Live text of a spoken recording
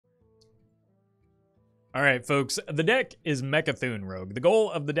All right, folks, the deck is Mecha'thun Rogue. The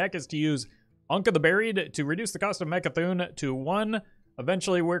goal of the deck is to use Anka the Buried to reduce the cost of Mecha'thun to 1,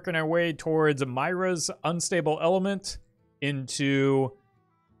 eventually working our way towards Myra's Unstable Element into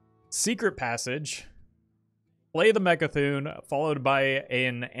Secret Passage, play the Mecha'thun, followed by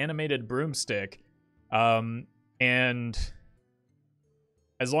an animated Broomstick, and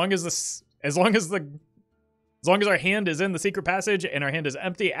as long as our hand is in the Secret Passage and our hand is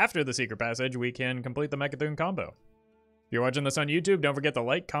empty after the Secret Passage, we can complete the Mecha'thun combo. If you're watching this on YouTube, don't forget to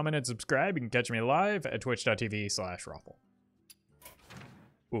like, comment, and subscribe. You can catch me live at twitch.tv/Raffle.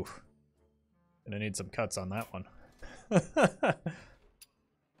 Oof. Gonna need some cuts on that one.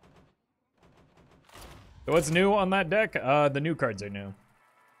 So what's new on that deck? The new cards are new.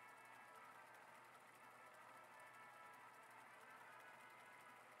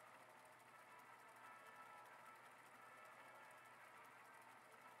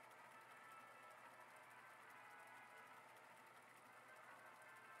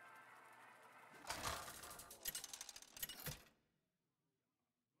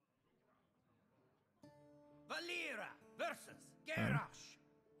 Versus Garrosh.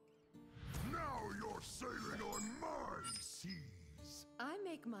 Now you're sailing on my seas. I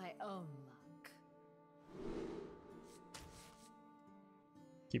make my own luck.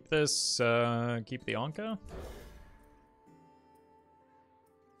 Keep this, keep the Anka.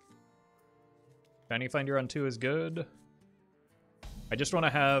 Shinyfinder on 2 is good. I just want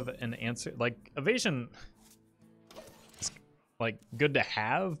to have an answer, like, Evasion is, like, good to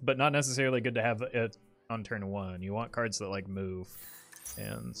have, but not necessarily good to have it on turn 1. You want cards that, like, move.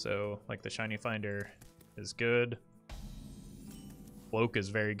 And so, like, the Shinyfinder is good. Cloak is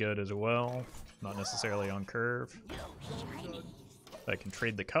very good as well. Not necessarily on curve. I can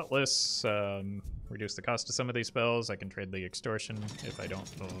trade the Cutlass, reduce the cost of some of these spells. I can trade the Extortion if I don't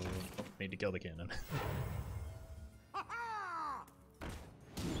need to kill the cannon.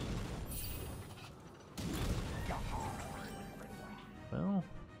 Well,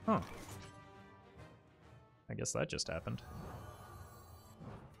 huh. I guess that just happened.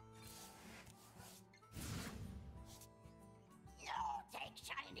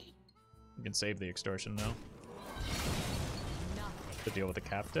 You can save the Extortion now to deal with the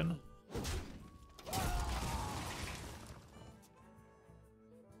captain.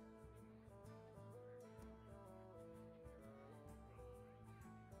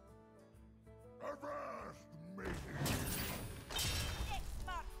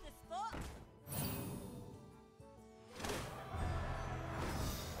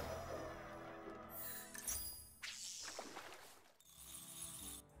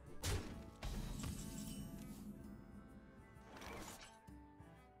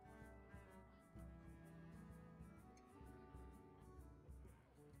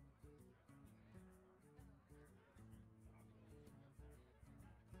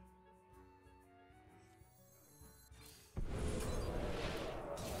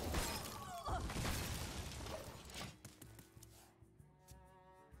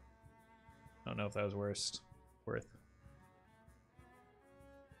 I don't know if that was worth.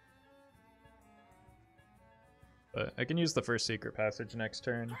 But I can use the first Secret Passage next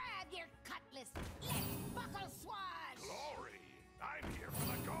turn. Grab your cutlass. Let's buckle swash. Glory! I'm here for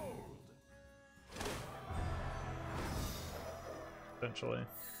the gold. Eventually.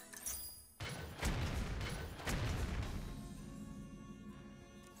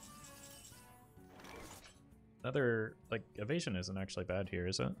 Another, like, Evasion isn't actually bad here,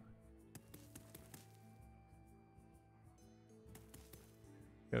 is it?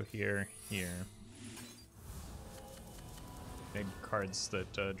 Go here, here. Big cards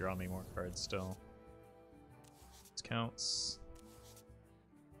that draw me more cards still. This counts.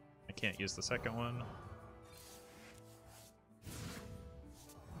 I can't use the second one.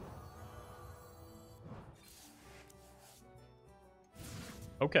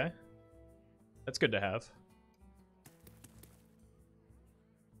 Okay. That's good to have.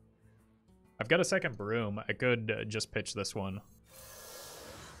 I've got a second broom. I could just pitch this one.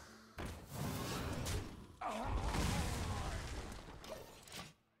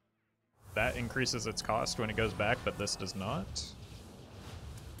 That increases its cost when it goes back, but this does not.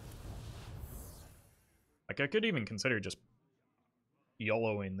 Like, I could even consider just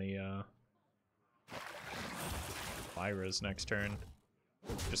YOLOing the Myra's next turn.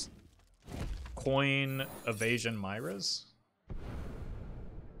 Just coin Evasion Myra's.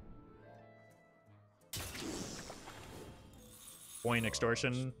 Coin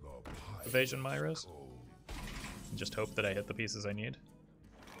Extortion Evasion Myra's. And just hope that I hit the pieces I need.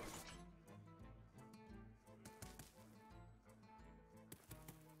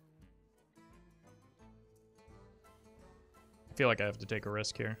 I feel like I have to take a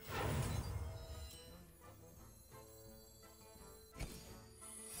risk here.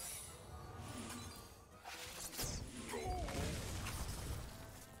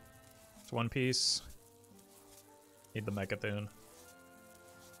 It's one piece. Need the Mecha'thun.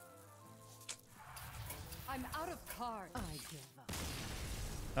 I'm out of cards. I give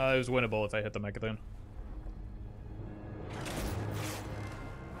up. It was winnable if I hit the Mecha'thun.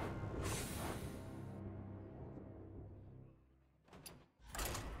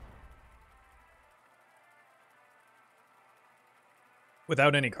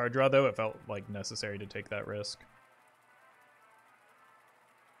 Without any card draw, though, it felt like necessary to take that risk.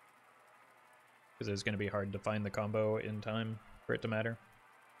 Because it was going to be hard to find the combo in time for it to matter.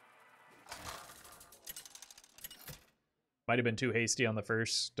 Might have been too hasty on the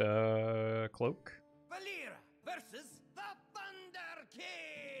first cloak. Valera versus the Thunder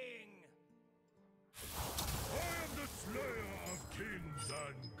King! I am the slayer of kings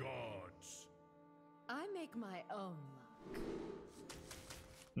and gods. I make my own luck.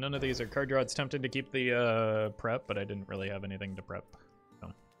 None of these are card draw. It's tempting to keep the prep, but I didn't really have anything to prep.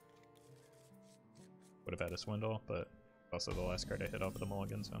 So. Would have had a Swindle, but also the last card I hit off of the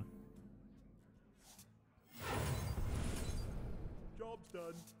mulligan, so. Job's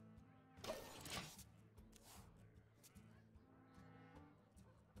done.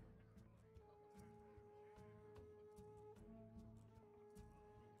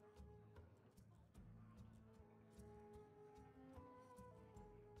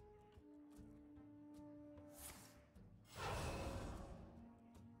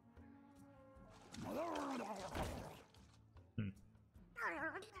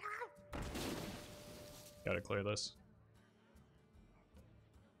 Gotta clear this.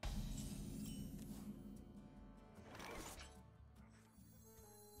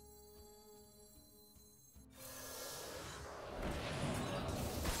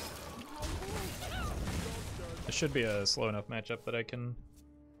 This should be a slow enough matchup that I can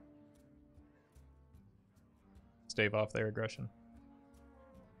stave off their aggression.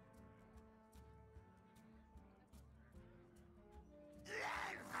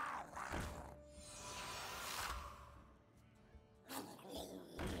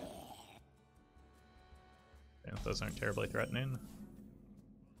 Yeah, those aren't terribly threatening.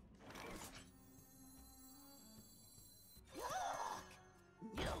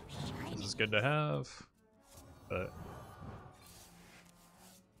 This is good to have, but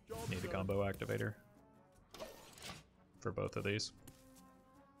need a combo activator for both of these.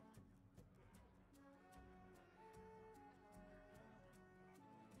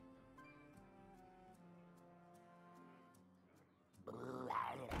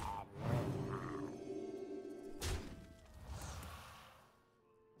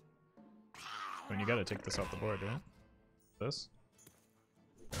 I mean, you gotta take this off the board, right? This?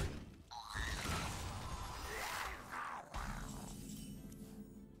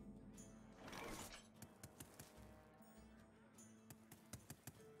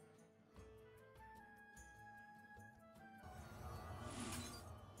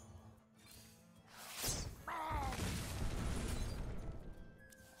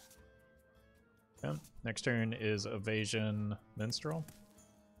 Yeah. Next turn is Evasion Minstrel.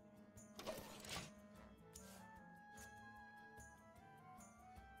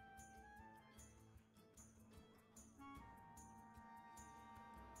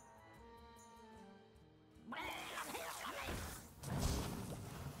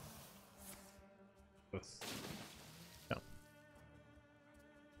 No.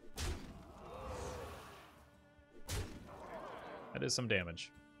 That is some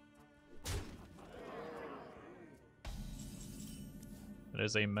damage. That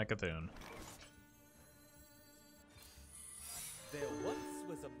is a Mecha'thun. There once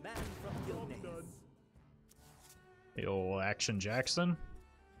was a man from Gilneas. The old Action Jaxon. Okay,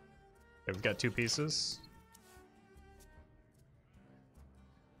 we've got two pieces.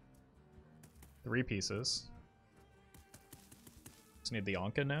 Three pieces. Just need the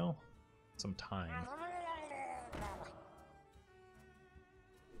Anka now. Some time.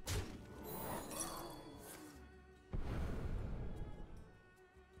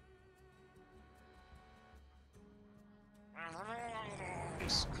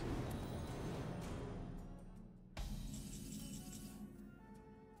 Nice.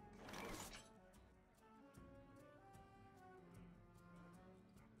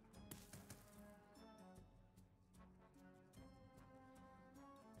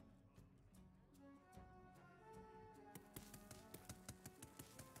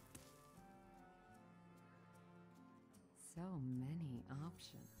 So many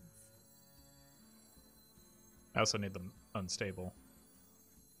options. I also need them unstable.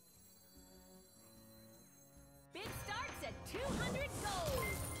 Bid starts at 200 gold.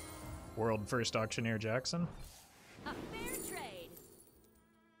 World first Auctioneer Jaxon. A fair trade.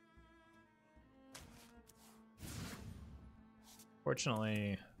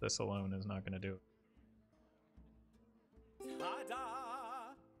 Fortunately, this alone is not going to do it. Ta-da!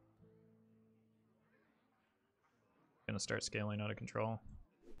 Gonna start scaling out of control.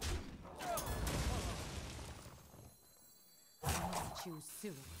 Choose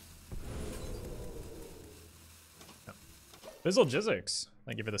soon. Bizzle Jizzix,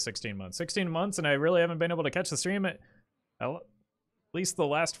 thank you for the 16 months. 16 months, and I really haven't been able to catch the stream at least the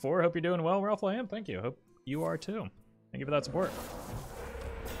last 4. Hope you're doing well, Ralph. I am. Thank you. Hope you are too. Thank you for that support.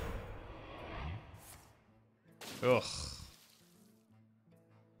 Ugh.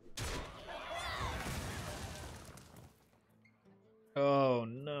 Oh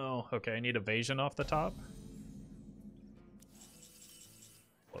no. Okay, I need evasion off the top.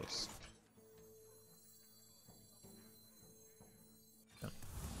 Close. Yeah.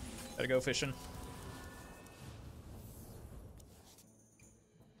 Gotta go fishing.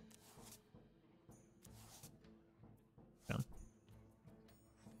 Yeah.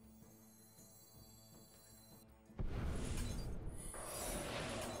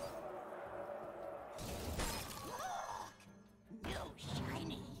 No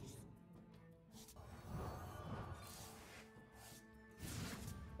shinies.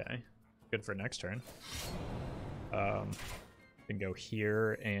 Okay, good for next turn. Can go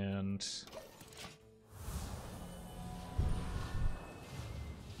here and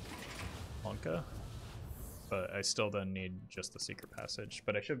Anka, but I still then need just the secret passage.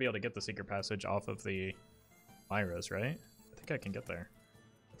 But I should be able to get the secret passage off of the Myras, right? I think I can get there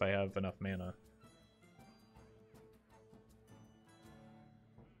if I have enough mana.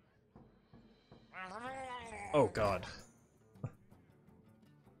 Oh god.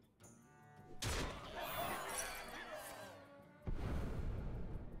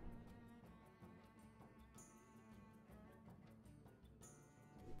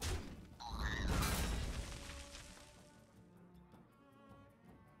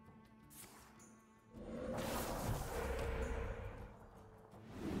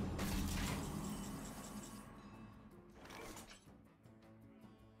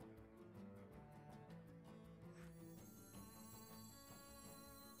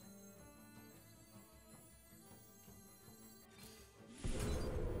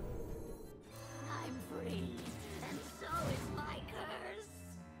 I'm free, and so is my curse.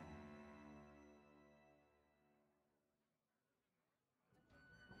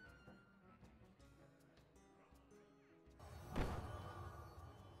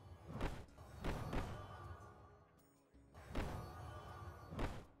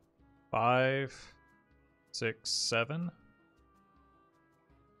 Five, 6, 7.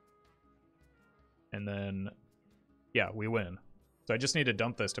 And then, yeah, we win. So I just need to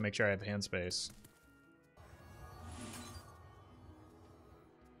dump this to make sure I have hand space.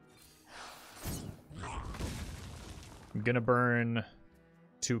 I'm gonna burn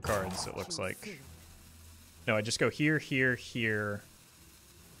 2 cards, it looks like. No, I just go here, here, here.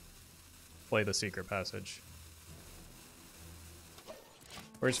 Play the secret passage.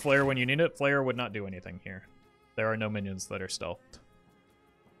 Where's Flare when you need it? Flare would not do anything here. There are no minions that are stealthed.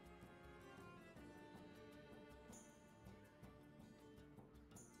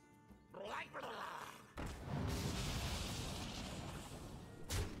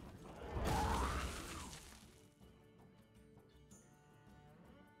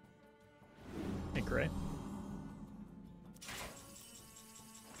 Hey, Gray.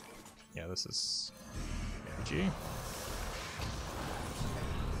 Yeah, this is GG.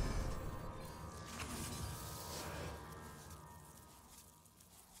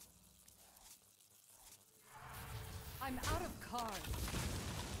 I'm out of cards.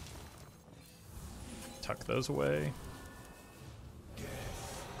 Tuck those away.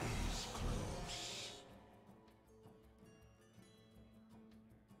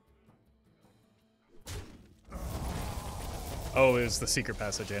 Oh, it was the secret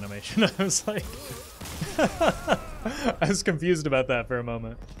passage animation. I was like... I was confused about that for a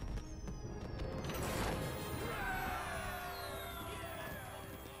moment.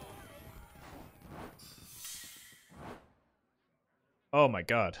 Oh my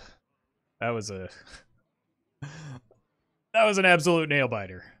god. That was a... that was an absolute nail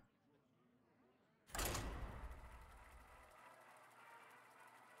biter.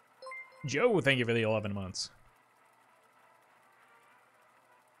 Joe, thank you for the 11 months.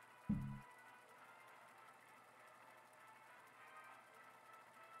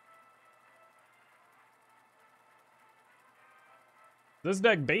 This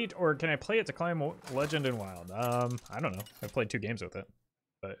deck bait, or can I play it to climb Legend and Wild? I don't know. I've played 2 games with it,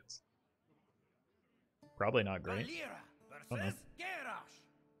 but it's probably not great. I don't know.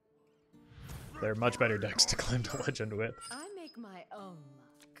 There are much better decks to climb to Legend with. I make my own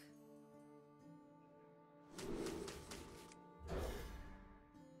luck.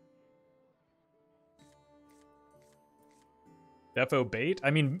 Defo bait?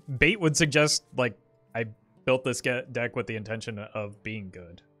 I mean, bait would suggest, like, I built this deck with the intention of being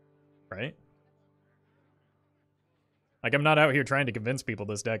good, right? Like, I'm not out here trying to convince people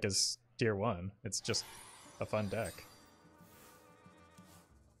this deck is tier 1. It's just a fun deck.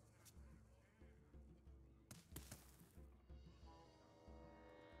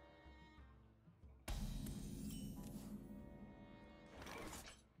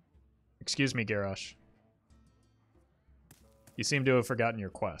 Excuse me, Garrosh. You seem to have forgotten your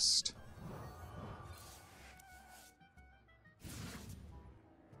quest.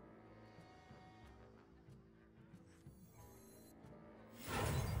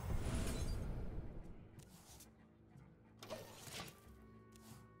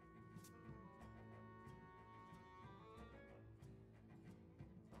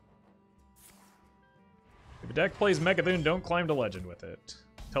 If a deck plays Mecha'thun, don't climb to Legend with it.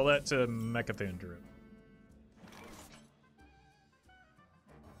 Tell that to Mecha'thun Drew.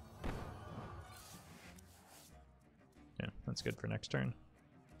 Yeah, that's good for next turn.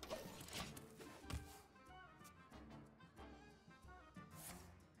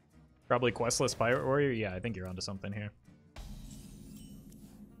 Probably questless Pirate Warrior? Yeah, I think you're onto something here.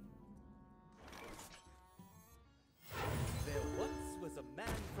 There once was a man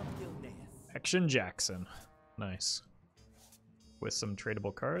from Gilneas. Action Jaxon. Nice. With some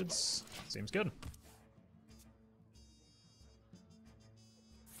tradable cards. Seems good.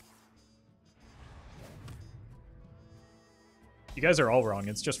 You guys are all wrong.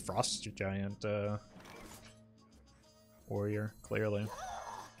 It's just Frost Giant Warrior, clearly.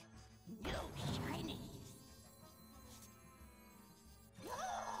 No shinies.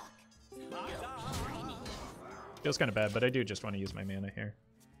 Feels kind of bad, but I do just want to use my mana here.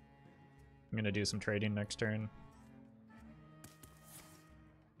 I'm going to do some trading next turn.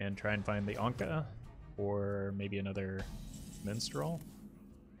 And try and find the Anka, or maybe another Minstrel.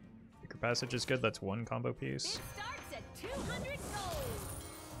 Secret Passage is good, that's 1 combo piece. It starts at 200 gold.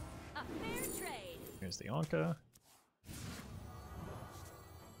 A fair trade. Here's the Anka.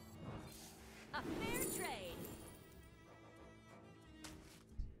 A fair trade.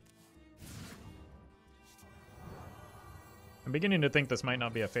 I'm beginning to think this might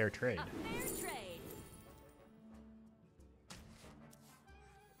not be a fair trade. A fair trade.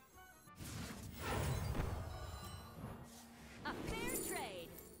 A fair trade.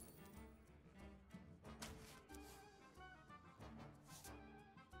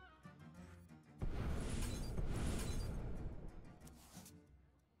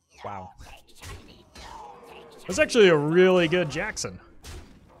 Wow. That's actually a really good Jaxon.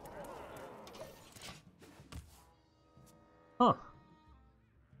 Huh.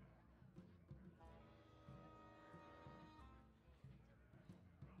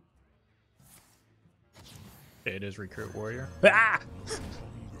 It is Recruit Warrior. Ah!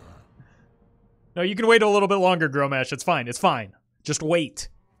 No, you can wait a little bit longer, Gromash. It's fine. It's fine. Just wait.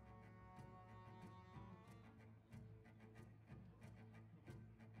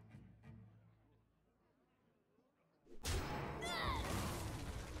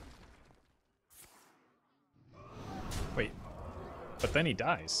 Wait. But then he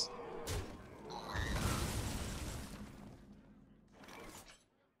dies.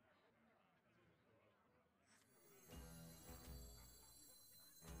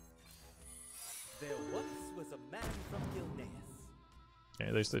 There once was a man from Gilneas.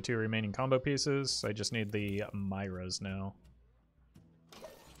 Okay, there's the 2 remaining combo pieces. I just need the Myras now.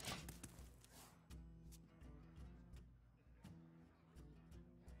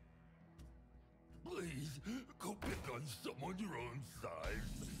 Please, go pick on someone your own size.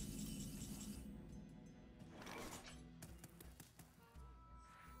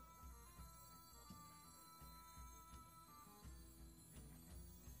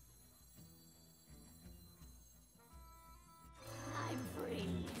 I'm free,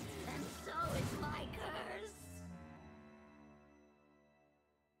 and so is my curse.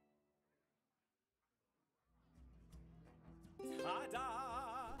 Ta-da!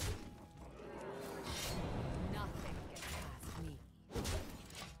 Nothing gets past me.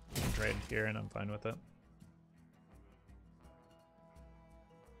 I can trade here and I'm fine with it.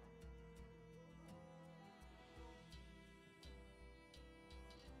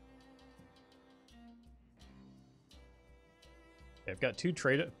 I've got three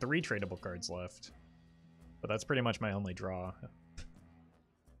tradable cards left, but that's pretty much my only draw.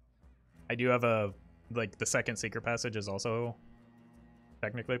 I do have a, like, the second Secret Passage is also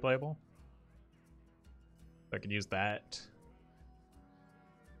technically playable. I could use that.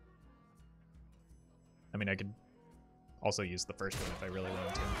 I mean, I could also use the first one if I really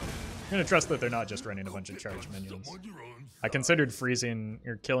wanted to. I'm gonna trust that they're not just running a bunch of charge minions. I considered freezing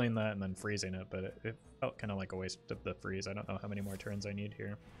or killing that and then freezing it, but it felt kind of like a waste of the freeze. I don't know how many more turns I need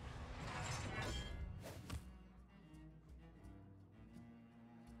here.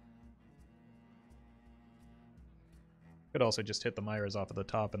 Could also just hit the Myras off of the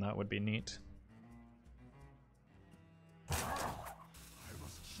top, and that would be neat.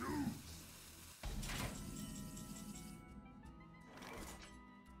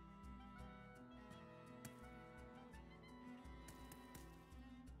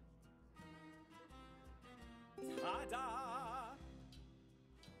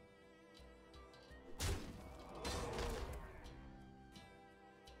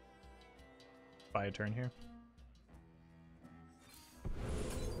 Buy a turn here.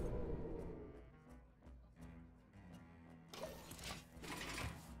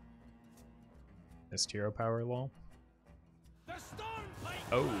 This hero power lol.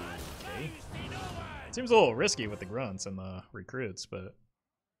 Oh, okay. Seems a little risky with the grunts and the recruits, but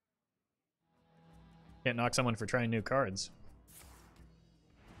can't knock someone for trying new cards.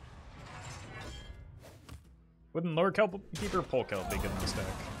 Wouldn't Lord Keeper Polkelp be good in this deck?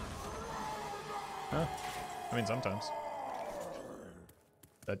 Huh? I mean, sometimes.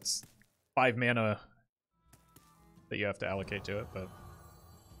 That's 5 mana that you have to allocate to it, but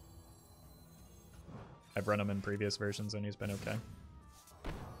I've run him in previous versions and he's been okay.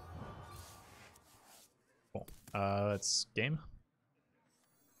 Cool. That's game.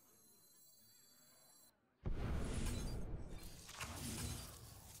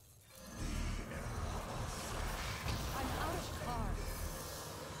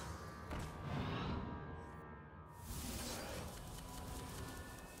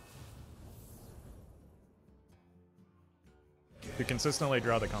 You consistently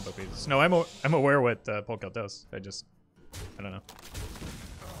draw the combo pieces. No, I'm aware what Polkelp does. I don't know.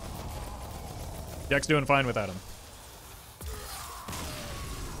 Deck's doing fine without him.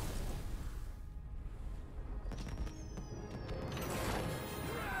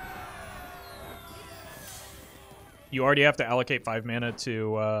 You already have to allocate 5 mana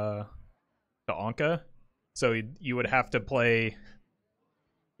to Anka, so you would have to play.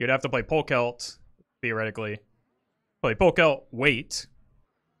 You'd have to play Polkelp theoretically. Play Polkelp, wait,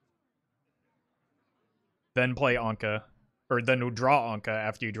 then play Anka, or then draw Anka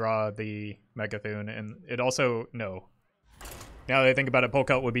after you draw the Mecha'thun, and it also, no. Now that I think about it,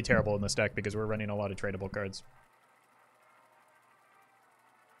 Polkelp would be terrible in this deck because we're running a lot of tradable cards.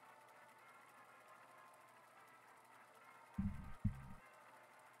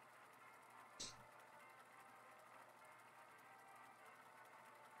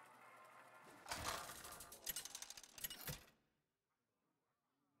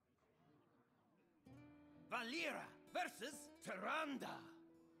 Myra versus Tyrande.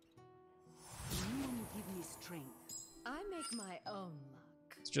 You give me strength. I make my own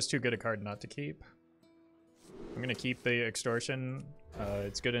luck. It's just too good a card not to keep. I'm gonna keep the Extortion.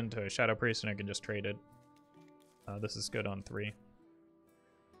 It's good into a Shadow Priest and I can just trade it. This is good on 3.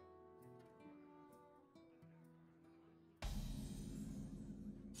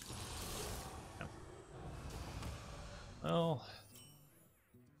 Yeah. Well,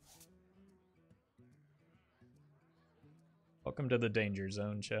 welcome to the danger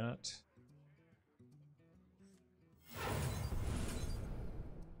zone, chat.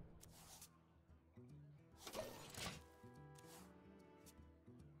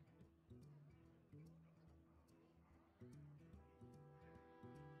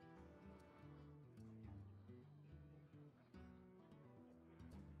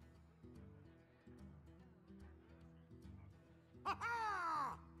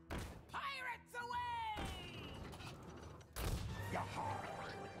 Pirates away!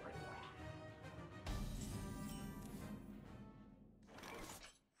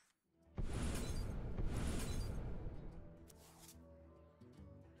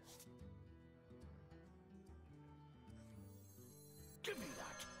 Give me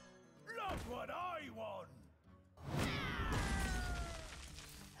that! Look what I won!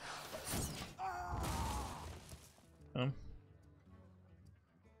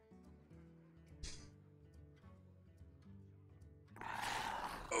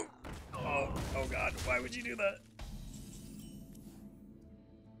 Oh god, why would you do that?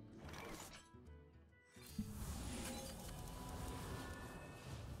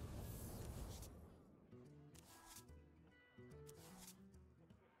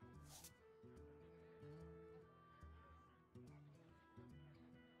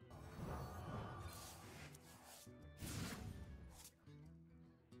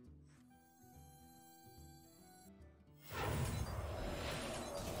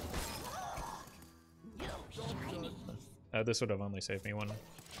 This would have only saved me 1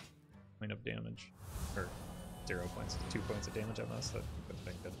 point of damage. Or 0 points. 2 points of damage at most. That would have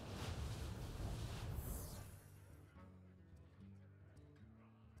been good.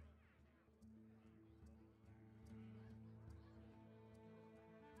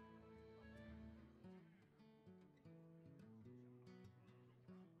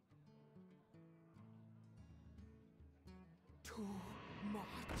 Too much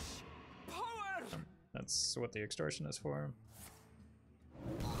power. That's what the extortion is for.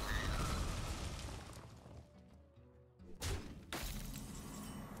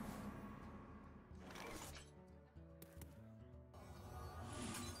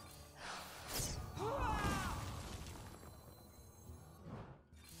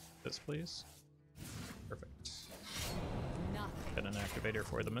 This, please. Perfect. Get an activator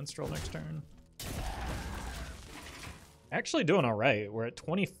for the Minstrel next turn. Actually doing all right. We're at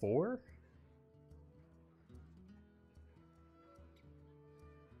 24.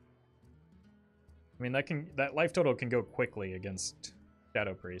 I mean, that life total can go quickly against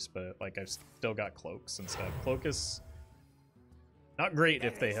Shadow Priest, but like I've still got cloaks and stuff. Cloak is not great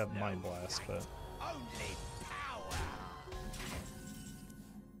if they have Mind Blast, but Only power.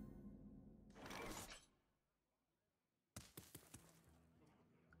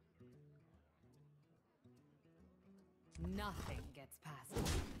 Nothing gets past me.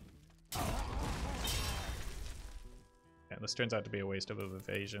 yeah, this turns out to be a waste of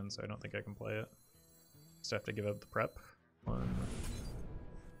evasion, so I don't think I can play it. Just have to give up the prep. 1,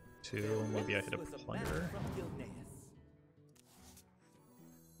 2, maybe I hit a Plunderer. I wonder.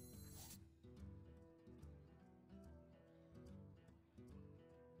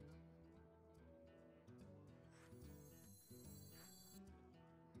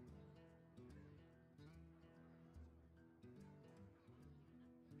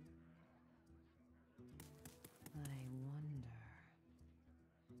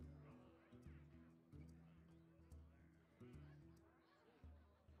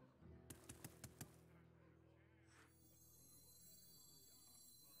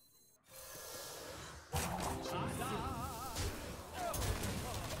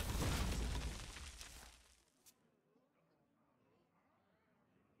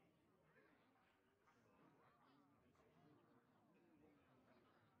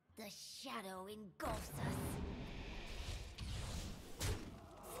 The shadow engulfs us.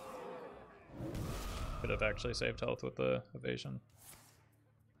 Could have actually saved health with the evasion.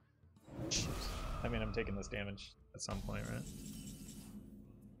 Jeez. I mean, I'm taking this damage at some point, right?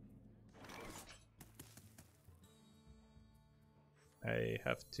 I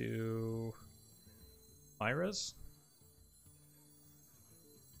have to... Myra's?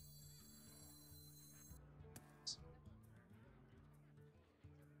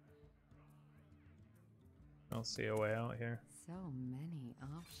 I don't see a way out here. So many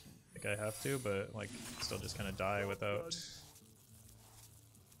options. I think I have to, but like, still just gonna die without...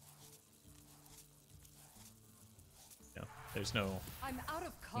 Yeah, there's no... I'm out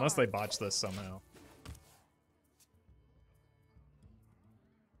of cards. Unless they botch this somehow.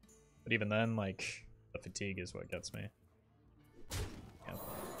 But even then, like, the fatigue is what gets me. Yeah,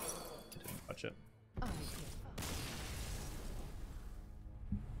 I didn't touch it. I give up.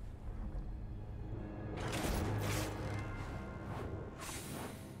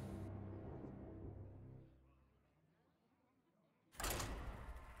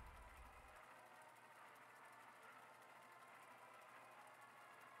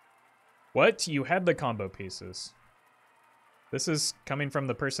 What? You had the combo pieces. This is coming from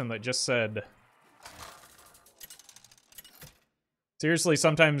the person that just said... Seriously,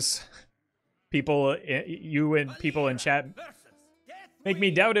 sometimes people, you and people in chat make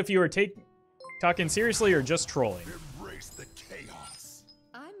me doubt if you were talking seriously or just trolling. Embrace the chaos.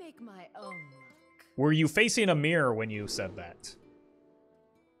 I make my own luck. Were you facing a mirror when you said that?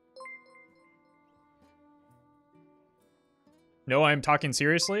 No, I'm talking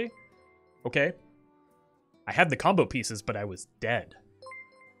seriously? Okay. I had the combo pieces, but I was dead.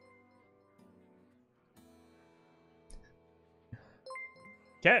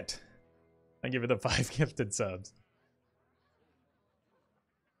 Cat. I give her the 5 gifted subs.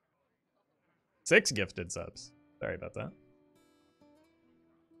 6 gifted subs. Sorry about that.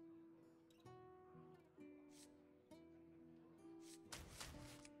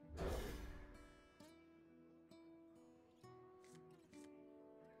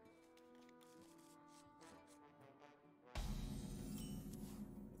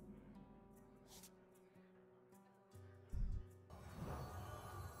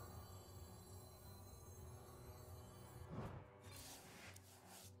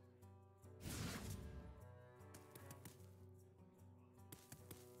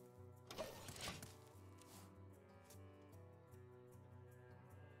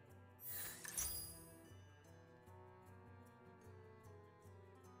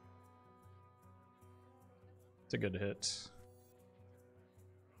 It's a good hit.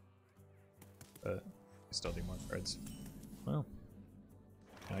 But we still need more cards. Well,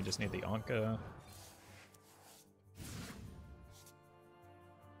 now I just need the Anka. Is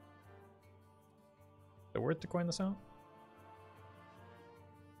it worth to coin this out?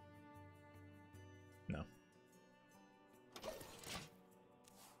 No.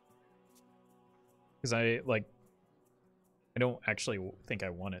 Because I don't actually think I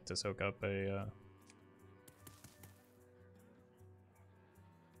want it to soak up a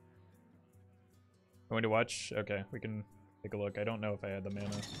going to watch? Okay, we can take a look. I don't know if I had the mana.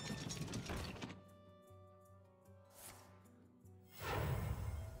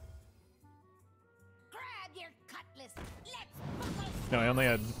 Grab your cutlass. Let's buckle. No, I only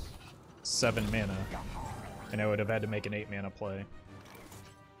had 7 mana, and I would have had to make an 8 mana play.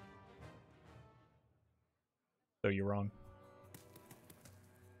 So you're wrong.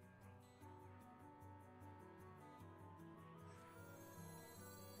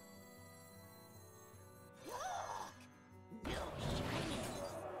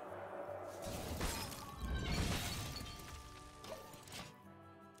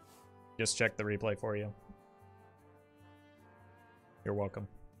 Just check the replay for you. You're welcome.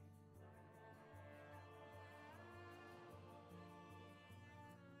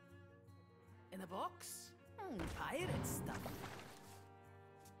 In a box? Pirate stuff.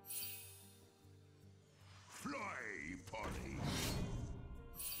 Fly, potty.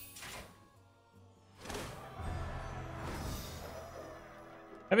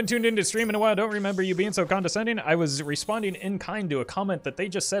 Haven't tuned into stream in a while. Don't remember you being so condescending. I was responding in kind to a comment that they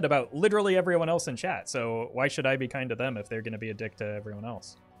just said about literally everyone else in chat. So why should I be kind to them if they're going to be a dick to everyone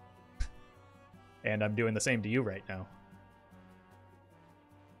else? And I'm doing the same to you right now.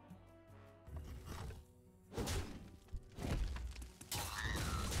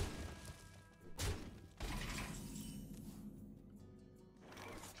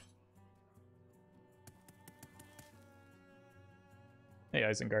 Hey,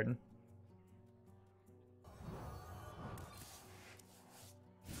 Eisengarten.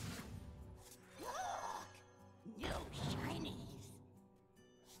 No shinies.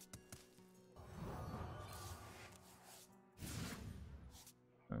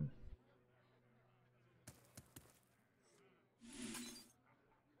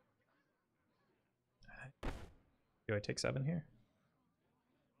 Do I take 7 here?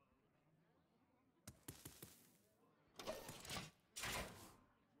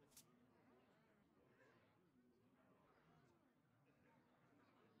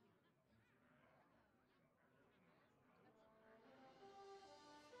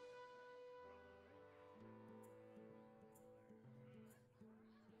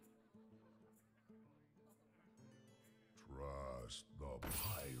 Trust the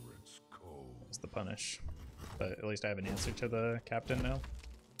pirate's code. That's the punish. But at least I have an answer to the captain now.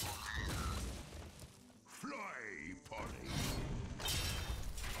 Fly, potty.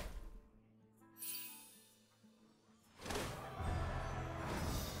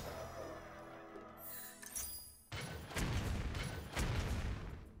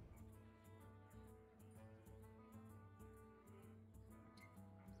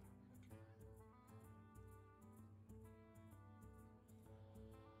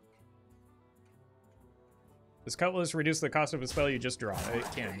 Does Cutlass reduce the cost of a spell you just draw? It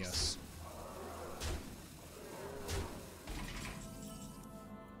can, yes.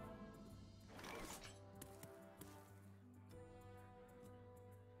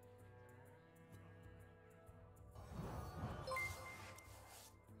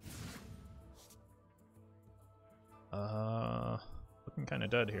 Looking kind of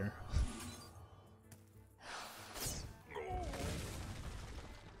dead here.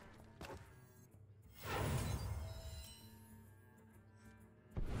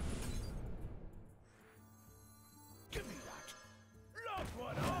 Give me that. Look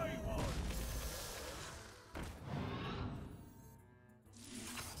what I want.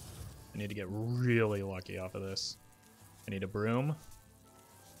 I need to get really lucky off of this. I need a broom.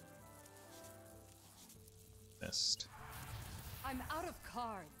 Missed. I'm out of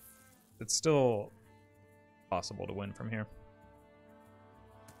cards. It's still possible to win from here.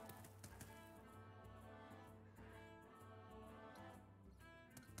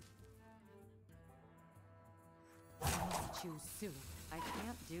 I must choose soon. I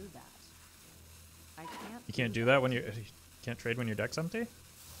can't do that. I can't. You can't do that when you can't trade when your deck's empty?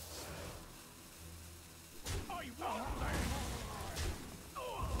 I want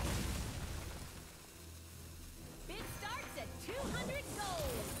Bid starts at 200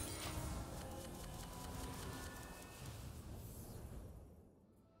 gold.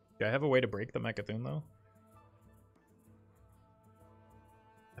 Do I have a way to break the Mecha'thun though?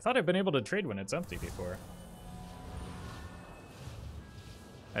 I thought I've been able to trade when it's empty before.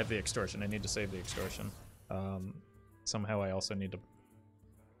 I have the Extortion. I need to save the Extortion. Somehow I also need to...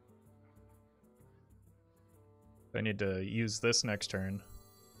 I need to use this next turn.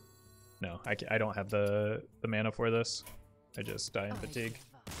 No, I don't have the mana for this. I just die in fatigue.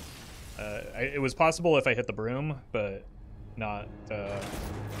 It was possible if I hit the broom, but not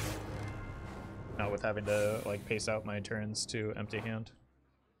not with having to like pace out my turns to empty hand.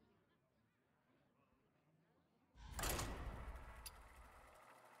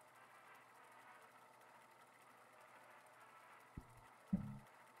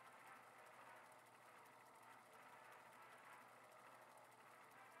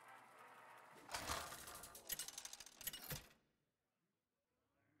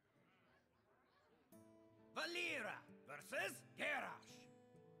 Valera versus Garrosh.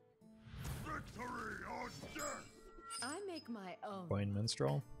 Victory or death. I make my own. Coin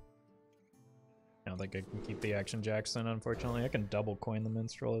Minstrel. I don't think I can keep the Action Jaxon, unfortunately. I can double coin the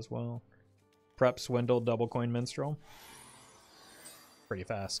Minstrel as well. Prep Swindle, double coin Minstrel. Pretty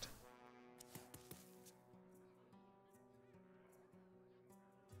fast.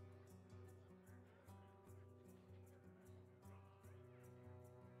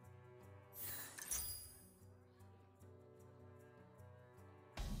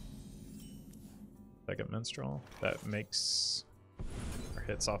 Second Minstrel. That makes our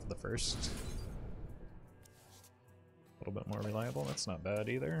hits off the first a little bit more reliable. That's not bad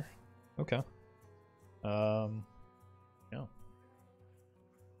either. Okay. Yeah.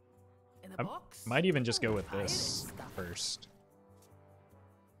 In the I box? might even just go with this first.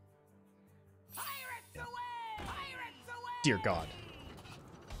 Pirates away! Pirates away! Dear God.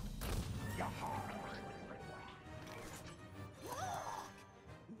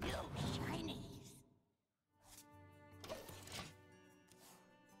 No shinies.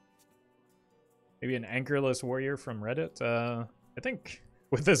 Maybe an anchorless warrior from Reddit? I think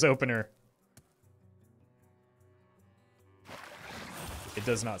with this opener, it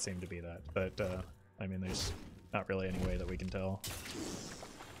does not seem to be that, but I mean, there's not really any way that we can tell.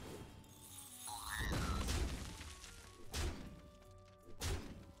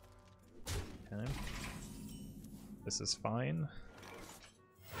 Okay. This is fine.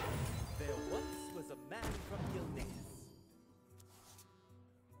 There once was a man from Gilneas.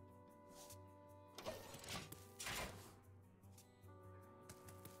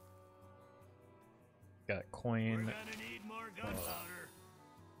 Got coin. We're gonna need more gunpowder.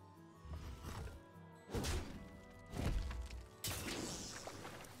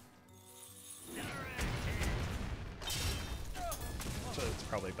 So it's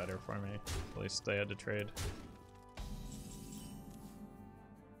probably better for me. At least they had to trade.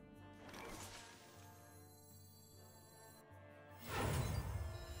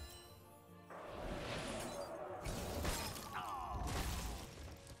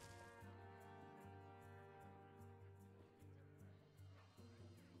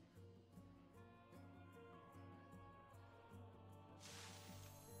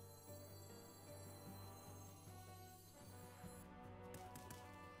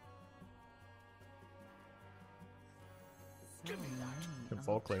 Give me that. Can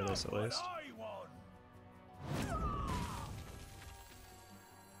full clear this at least. I want.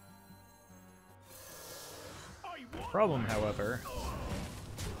 I want. Problem, however,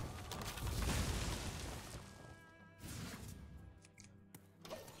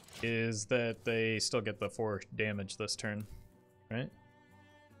 is that they still get the 4 damage this turn, right?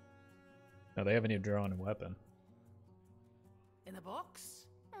 No, they haven't even drawn a weapon. In the box?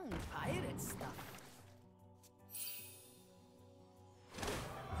 Pirate stuff.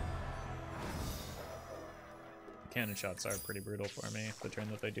 Cannon shots are pretty brutal for me the turn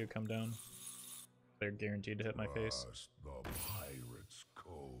that they do come down. They're guaranteed to hit my face. The pirate's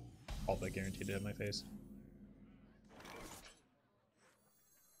code. All but guaranteed to hit my face.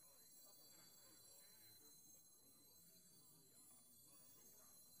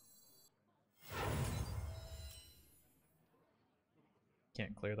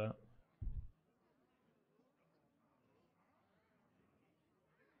 Can't clear that.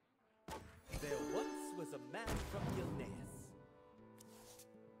 There once was a man from Gilneas.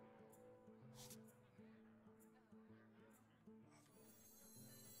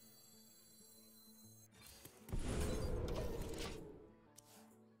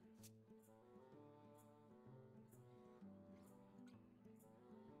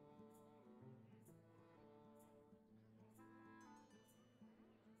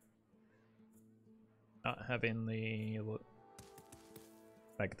 Not having the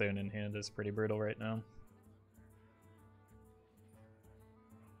Mecha'thun in hand is pretty brutal right now.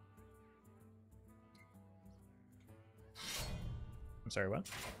 sorry, what?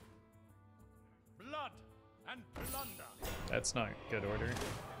 Blood and plunder. That's not good order.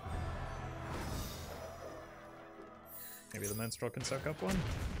 Maybe the Minstrel can soak up one?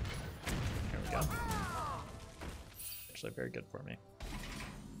 There we go. Actually very good for me.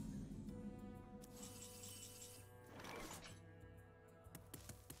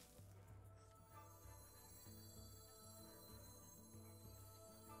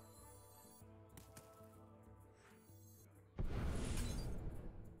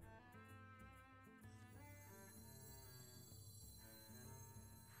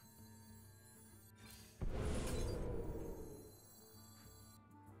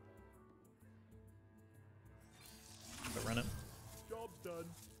 Run it. Job's done.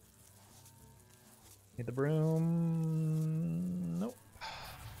 Need the broom. Nope.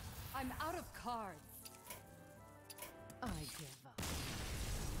 I'm out of cards. I give up.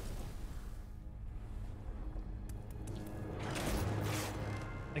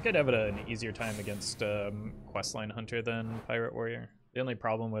 I could have an easier time against Questline Hunter than Pirate Warrior. The only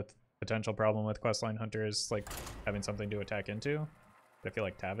potential problem with Questline Hunter is like having something to attack into. But I feel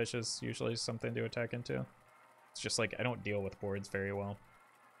like Tavish is usually something to attack into. It's just like I don't deal with boards very well.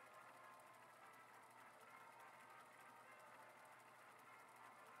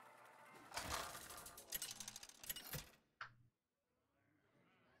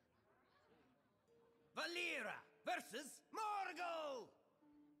 Valera versus Morgul!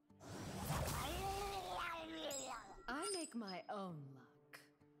 I make my own luck.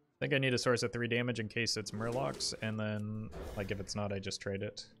 I think I need a source of 3 damage in case it's Murlocs, and then like if it's not, I just trade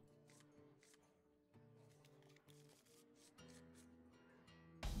it.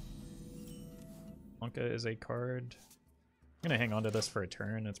 Anka is a card. I'm gonna hang on to this for a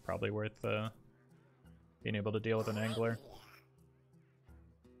turn. It's probably worth being able to deal with an angler.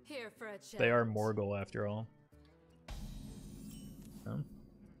 Here for a challenge. They are Morgul after all. No,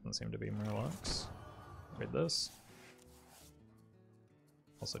 doesn't seem to be Murlocs. Trade this.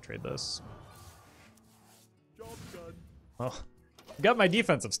 Also trade this. Job's done. Well, got my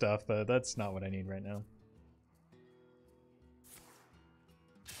defensive stuff, but that's not what I need right now.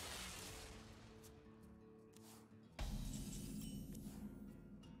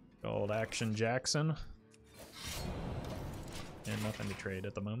 Old Action Jaxon. And nothing to trade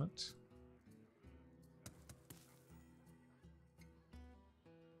at the moment.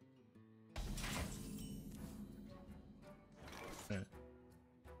 Alright.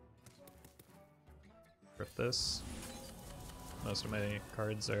 Rip this. Most of my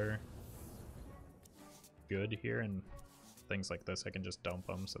cards are good here, and things like this I can just dump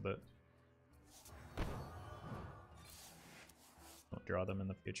them so that I'll draw them in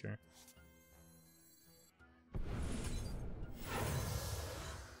the future.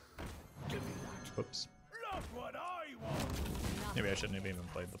 Whoops. Look what I want. Maybe I shouldn't have even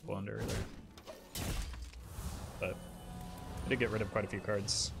played the Plunderer there. But I did get rid of quite a few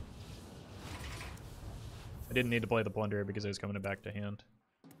cards. I didn't need to play the Plunderer because I was coming back to hand.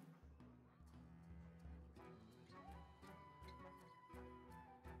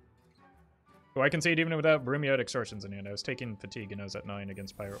 Oh, I concede even without Broom, you had Extortions in hand. I was taking Fatigue and I was at 9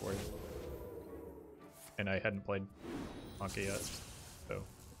 against Pirate Warrior. And I hadn't played Anka yet, so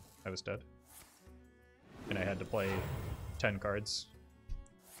I was dead. And I had to play 10 cards.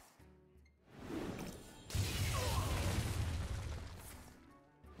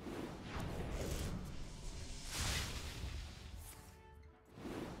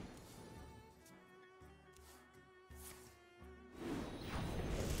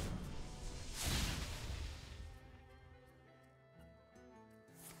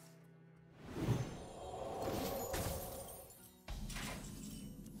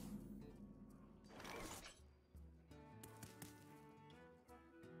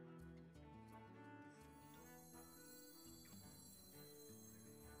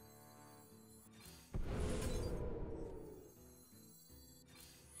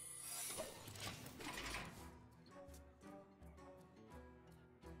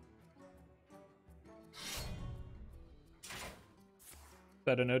 Is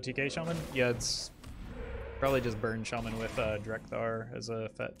that an OTK Shaman? Yeah, it's probably just Burn Shaman with Drekthar as a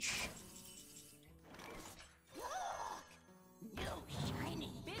fetch. No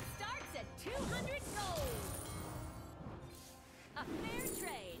shiny. Bid starts at 200 gold. A fair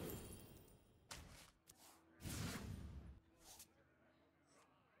trade.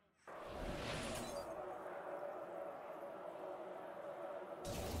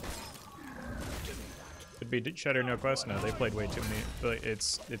 Could be Shatter No Quest. No, they played way too many. But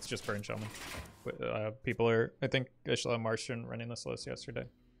it's just Burn Shaman. People are, I think I saw Martian running this list yesterday.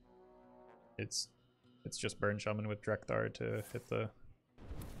 It's just Burn Shaman with Drekthar to hit the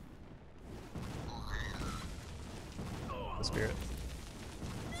the spirit.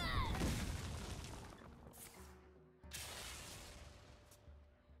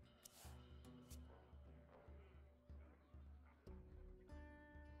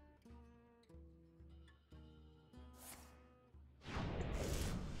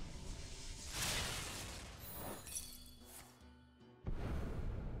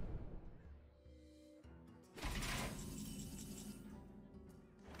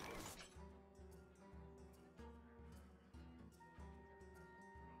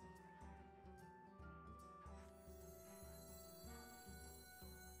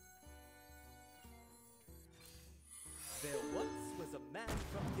 There once was a man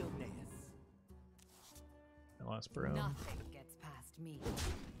from Gilneas. I lost Broom. Nothing gets past me.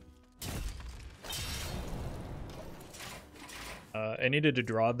 I needed to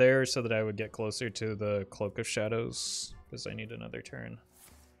draw there so that I would get closer to the Cloak of Shadows, because I need another turn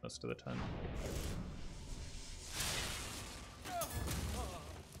most of the time.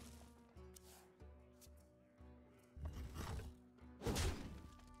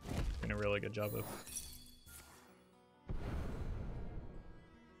 Doing a really good job of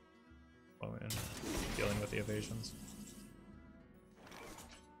dealing with the evasions.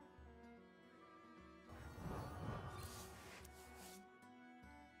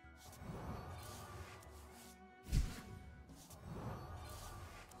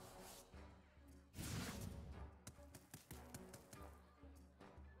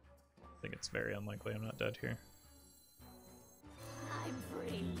 I think it's very unlikely I'm not dead here. I'm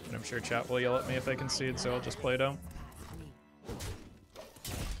free. And I'm sure chat will yell at me if I concede, so I'll just play it out. Past me.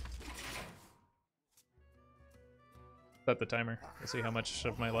 Set the timer. We'll see how much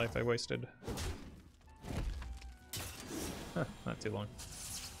of my life I wasted. Huh, not too long.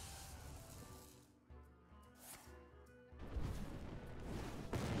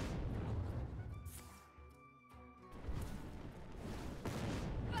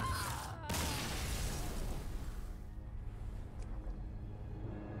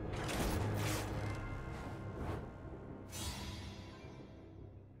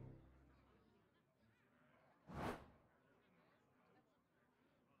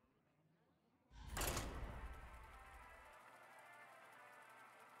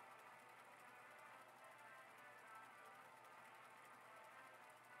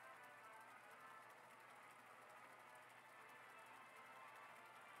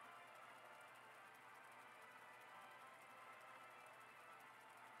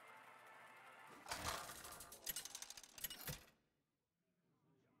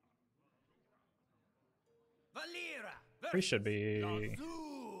 We should be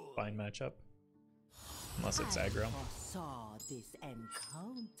fine matchup. Unless it's aggro. I foresaw this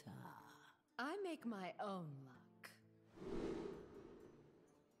encounter. I make my own luck.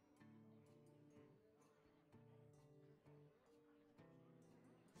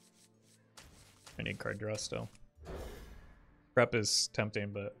 I need card draw still. Prep is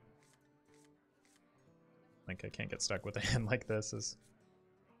tempting, but like I can't get stuck with a hand like this is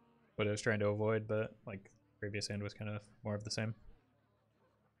what I was trying to avoid, but like previous hand was kind of more of the same.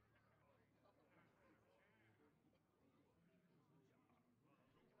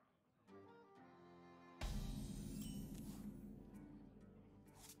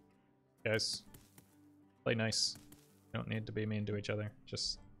 Guys, play nice. You don't need to be mean to each other.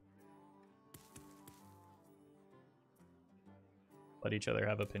 Just let each other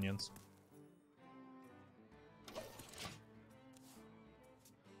have opinions.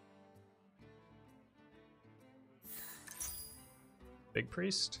 Big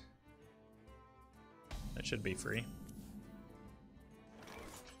Priest? That should be free.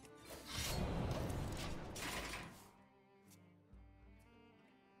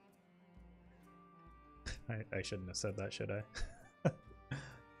 I shouldn't have said that, should I?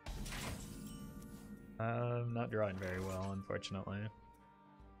 I'm not drawing very well, unfortunately.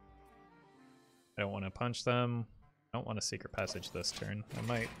 I don't want to punch them. I don't want to Secret Passage this turn. I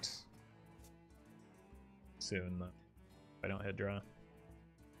might soon, though, if I don't hit draw.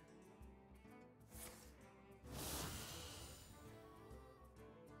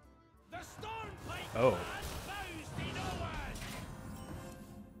 Oh.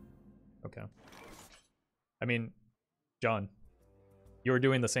 Okay. I mean, John, you're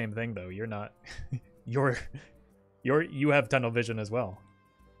doing the same thing though. You're not. You have tunnel vision as well.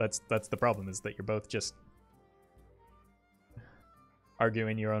 That's the problem, is that you're both just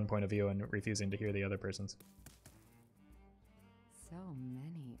arguing your own point of view and refusing to hear the other person's. So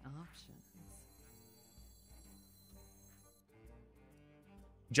many options.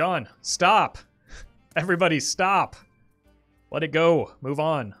 John, stop! Everybody stop! Let it go. Move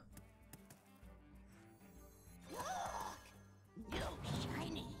on.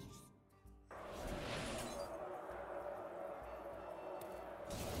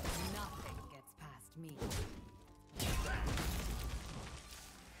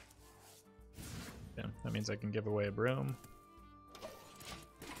 means I can give away a broom.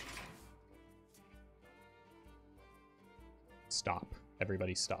 Stop.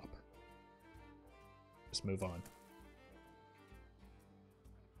 Everybody stop. Just move on.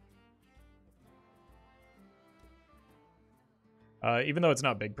 Even though it's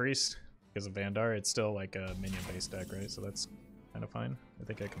not Big Priest, because of Vandar, it's still like a minion-based deck, right? So that's kind of fine. I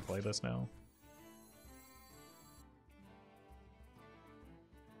think I can play this now.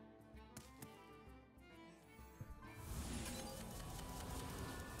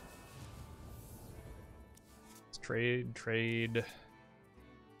 Let's trade.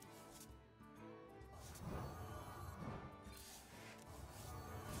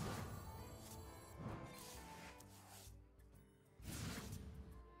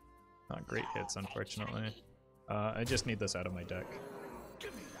 Not great hits, unfortunately. I just need this out of my deck.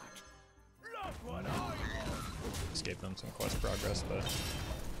 Give me that. Love what I want. Just gave them some quest progress, but...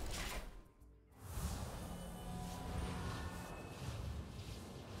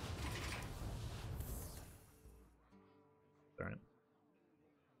 Alright.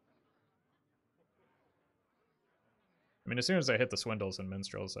 I mean, as soon as I hit the Swindles and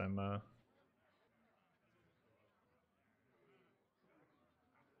Minstrels, I'm,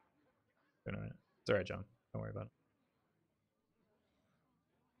 It's alright, John. Don't worry about it.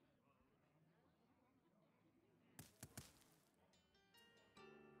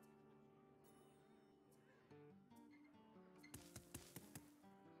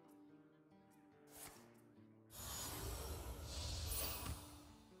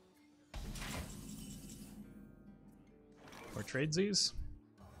 More tradesies.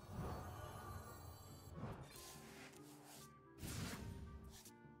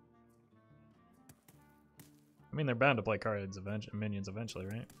 I mean, they're bound to play cards, minions eventually,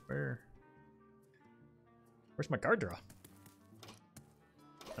 right? Where's my card draw?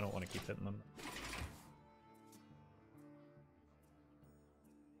 I don't want to keep hitting them.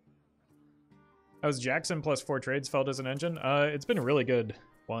 How's Jaxon plus 4 trades felt as an engine? It's been really good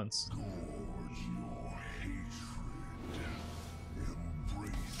once.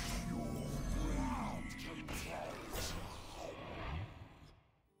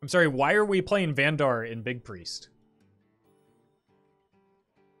 I'm sorry, why are we playing Vandar in Big Priest?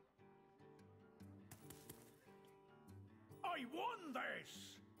 I won this.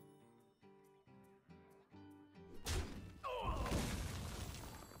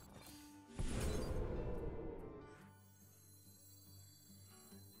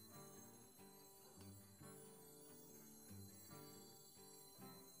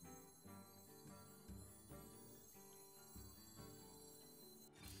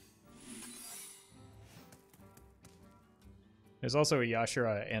 There's also a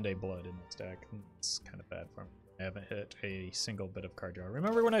Yashura and a Blood in this deck. It's kind of bad for me. I haven't hit a single bit of card draw.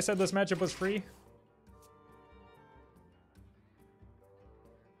 Remember when I said this matchup was free?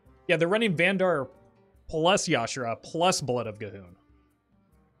 Yeah, they're running Vandar plus Yashura plus Blood of Gahun.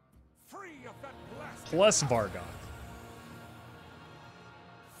 Free of that blast. Plus Vargoth.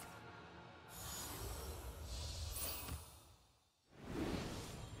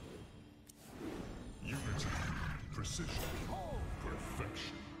 Unity, precision,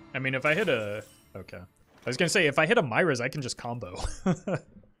 perfection. I mean, if I hit a... Okay. I was gonna say, if I hit a Myra's, I can just combo.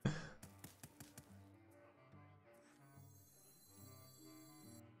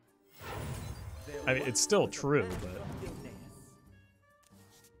 I mean, it's still true, but...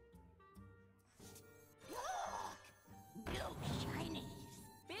 No shinies.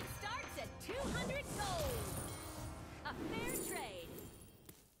 Bid starts at 200 gold. A fair trade.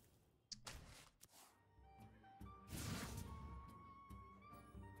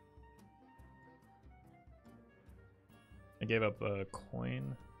 I gave up a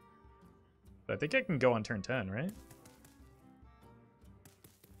coin. But I think I can go on turn 10, right?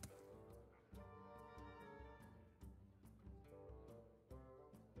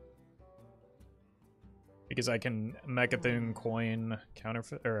 Because I can Mecha'thun Coin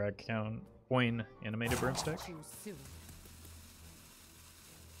counterfeit or coin animated Broomstick. Too soon.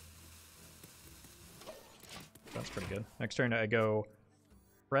 That's pretty good. Next turn I go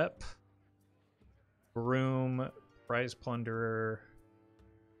Prep, Broom, Prize Plunderer,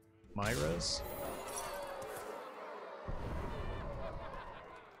 Myra's.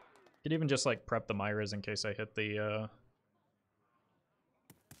 Could even just like prep the Myra's in case I hit the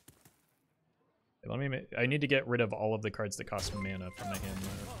I need to get rid of all of the cards that cost mana from my hand.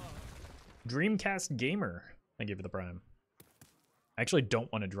 Dreamcast Gamer. Thank you for the prime. I actually don't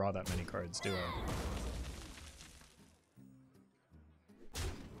want to draw that many cards, do I?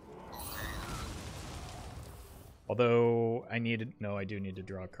 Although I do need to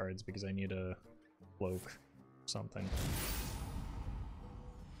draw cards because I need a cloak, something.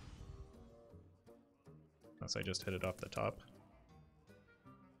 Unless I just hit it off the top.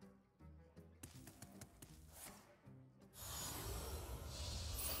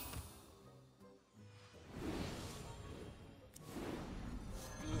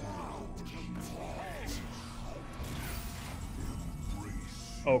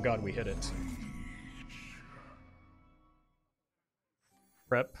 Oh god, we hit it.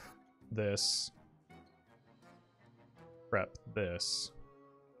 Prep this. Prep this.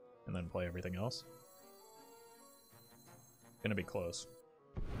 And then play everything else. Gonna be close.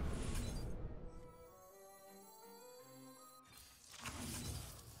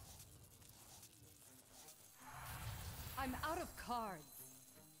 I'm out of cards.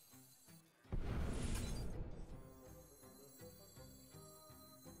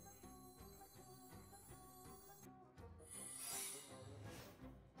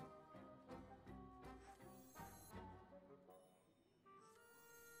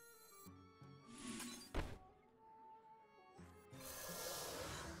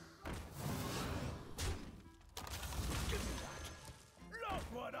 Look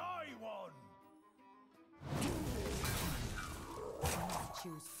what I won!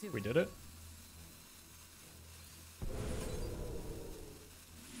 Choose suit. We did it.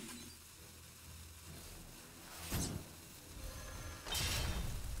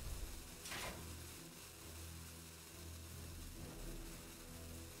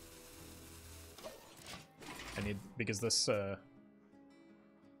 I need, because this will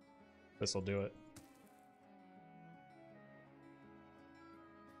do it.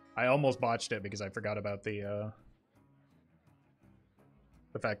 I almost botched it because I forgot about the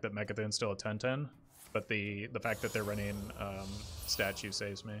fact that Mecha'thun's still a 10/10, but the fact that they're running statue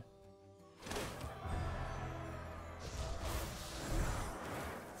saves me.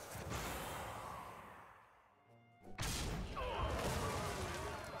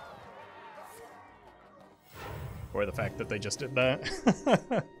 Or the fact that they just did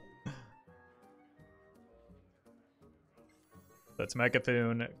that. That's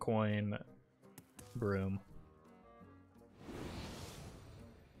Mecha'thun, Coin, Broom.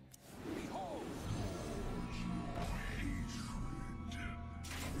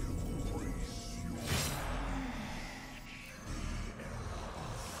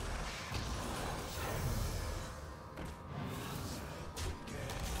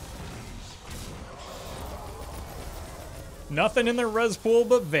 Nothing in the res pool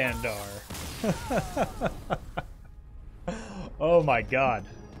but Vandar. Oh my god.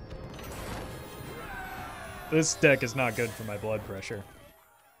 This deck is not good for my blood pressure.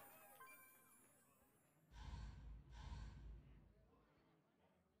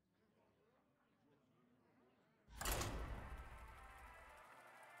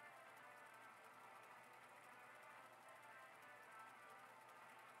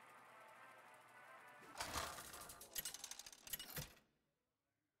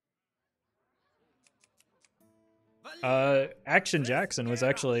 Action Jaxon was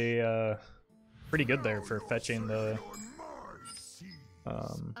actually pretty good there for fetching the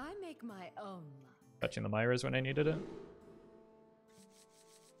I make my own luck. fetching the Myras when I needed it.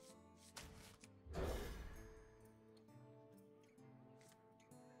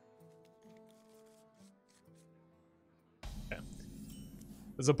 Okay.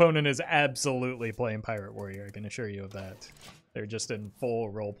 His opponent is absolutely playing Pirate Warrior, I can assure you of that. They're just in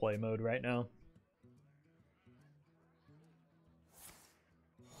full roleplay mode right now.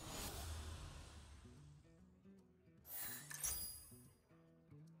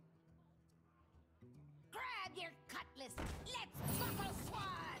 Grab your cutlass. Let's buckle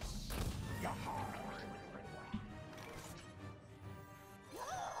swash. Look,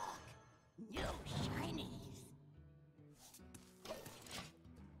 new shinies.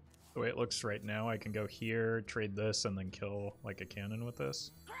 The way it looks right now, I can go here, trade this, and then kill like a cannon with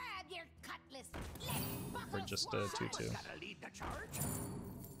this. Grab your cutlass. Let's buckle For just a swash. 2/2. Gotta lead the charge.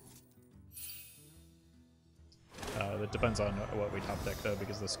 That depends on what we top deck though,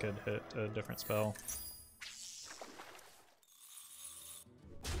 because this could hit a different spell.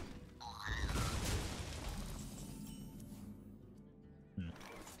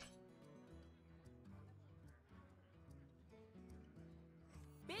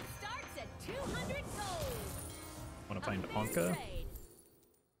 Bid starts at 200 gold. Want to find Anka?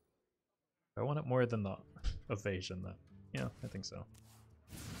 I want it more than the Evasion though. Yeah, I think so.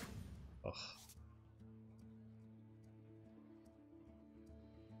 Ugh.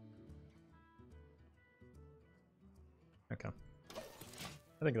 Okay.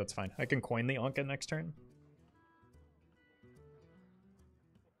 I think that's fine. I can coin the Anka next turn.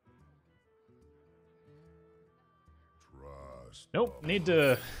 Nope, need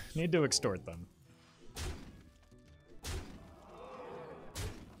to extort them.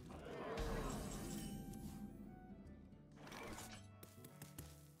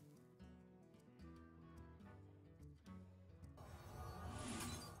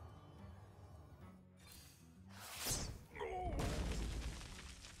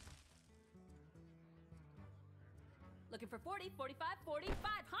 Looking for 40, 45, 40, 500!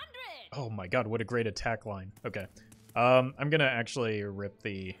 Oh my god, what a great attack line. Okay. I'm gonna actually rip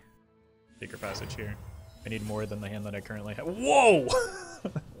the Secret Passage here. I need more than the hand that I currently have. Whoa!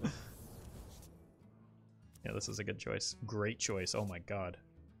 Yeah, this is a good choice. Great choice. Oh my god.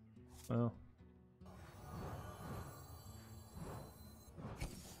 Well.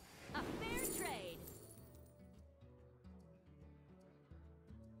 A fair trade.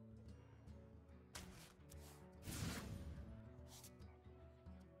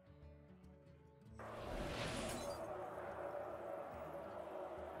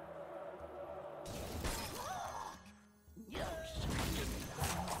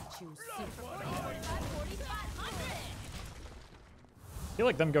 Choose super 40, 45, 40, 500! I feel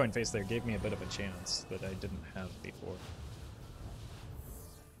like them going face there gave me a bit of a chance that I didn't have before.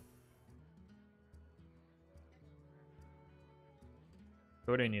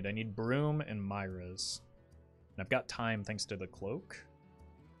 What do I need? I need Broom and Myra's. And I've got time thanks to the Cloak.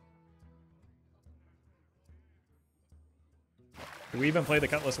 Did we even play the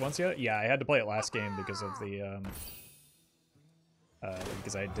Cutlass once yet? Yeah, I had to play it last game because of the,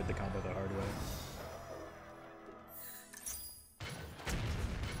 because I did the combo the hard way.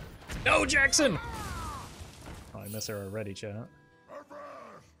 No, Jaxon! Oh, I miss her already, chat.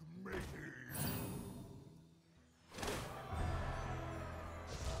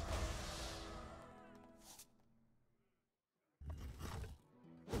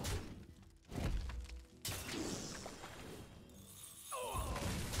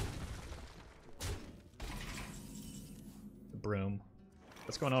 The Broom.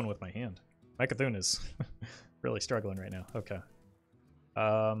 What's going on with my hand? Mecha'thun is really struggling right now. Okay.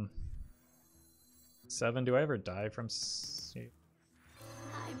 7. Do I ever die from... I'm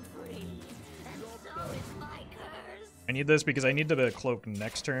free, and so is my curse. I need this because I need to cloak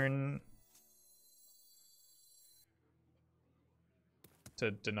next turn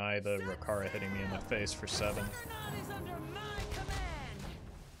to deny the Rokara hitting me in the face for 7.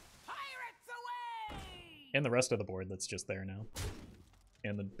 And the rest of the board that's just there now.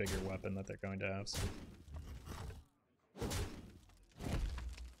 And the bigger weapon that they're going to have. So.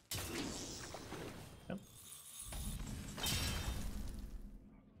 Yep.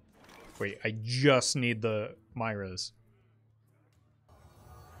 Wait, I just need the Myra's.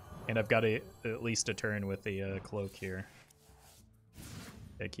 And I've got at least a turn with the cloak here.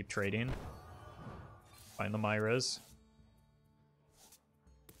 Okay, keep trading. Find the Myra's.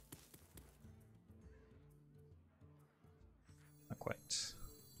 Not quite.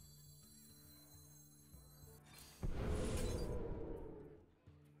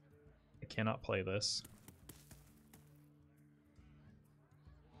 I cannot play this.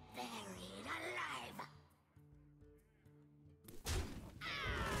 Buried alive.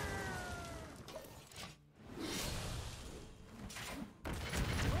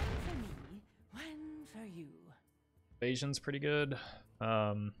 One for me, one for you. Evasion's pretty good.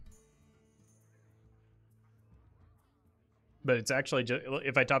 But it's actually just,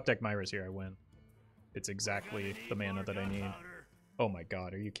 if I top deck Myra's here, I win. It's exactly the mana that I need. Oh my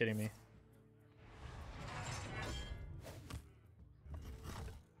god, are you kidding me?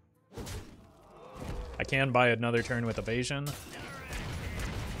 I can buy another turn with Evasion.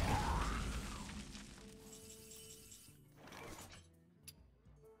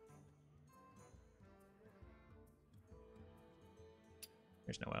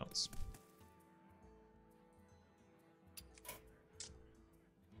 There's no outs.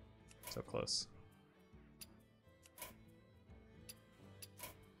 So close.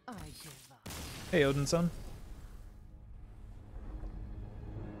 I give up. Hey, Odinson.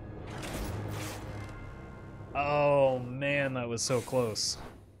 Oh man, that was so close.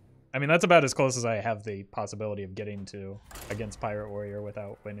 I mean, that's about as close as I have the possibility of getting to against Pirate Warrior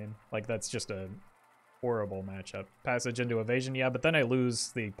without winning. Like, that's just a horrible matchup. Passage into Evasion, yeah, but then I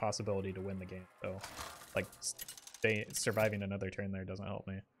lose the possibility to win the game. So, like, surviving another turn there doesn't help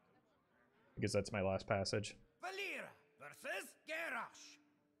me. Because that's my last passage. Valera versus Garrosh.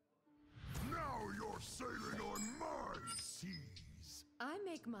 Now you're sailing on my seas. I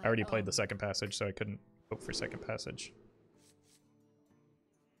make my I already played own. the second passage, so I couldn't hope for second passage.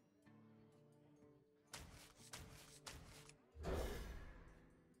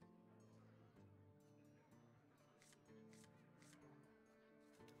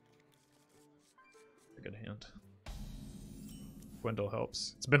 a good hand. Swindle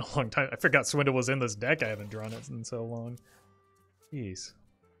helps. It's been a long time. I forgot Swindle was in this deck. I haven't drawn it in so long. Jeez.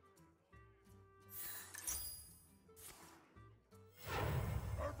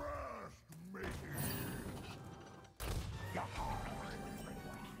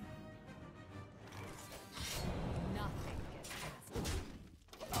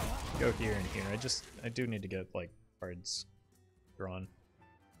 Go here and here. I do need to get like cards drawn.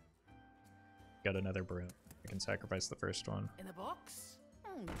 Got another broom. I can sacrifice the first one. In a box?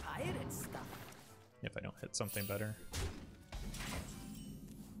 Pirate stuff. If I don't hit something better.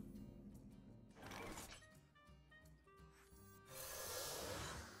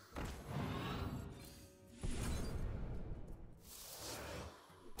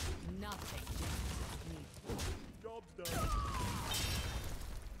 Nothing. Job done.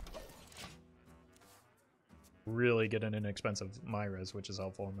 Really get an inexpensive Myras, which is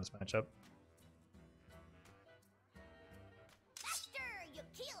helpful in this matchup. Faster, you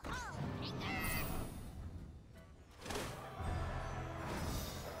keelhaul finger!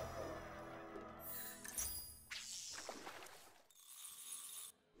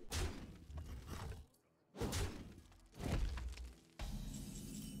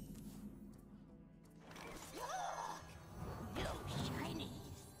 Look! New shinies!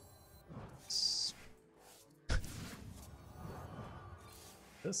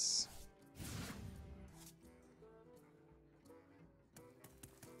 This.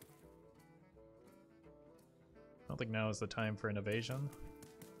 I don't think now is the time for an evasion.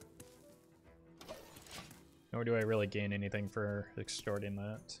 Nor do I really gain anything for extorting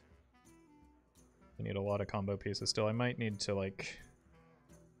that. I need a lot of combo pieces still. I might need to like...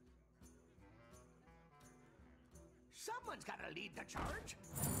 Someone's gotta lead the charge.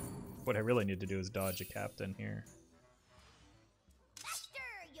 What I really need to do is dodge a captain here. Faster,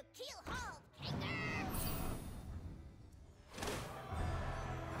 you keelhaul finger!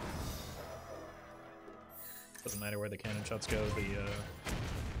 Doesn't matter where the cannon shots go,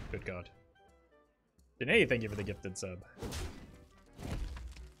 good god. Janae, thank you for the gifted sub.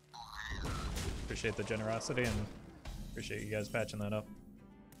 Appreciate the generosity and appreciate you guys patching that up.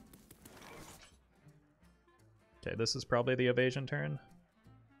 Okay, this is probably the evasion turn.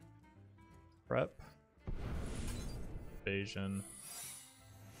 Prep. Evasion.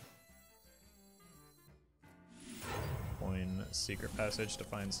 Coin secret passage to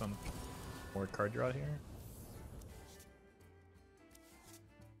find some more card draw here.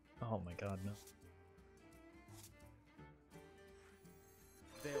 Oh my god, no.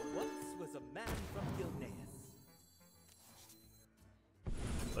 There once was a man from Gilneas.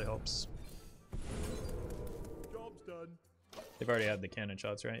 Play helps. Job's done. They've already had the cannon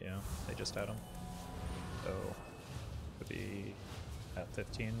shots, right? Yeah, they just had them. So, could be at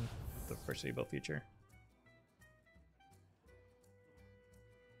 15, the foreseeable future.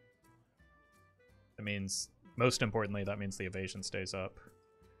 That means, most importantly, that means the evasion stays up.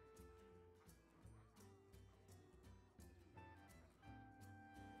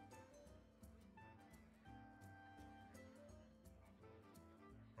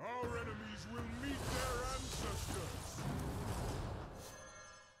 Our enemies will meet their ancestors.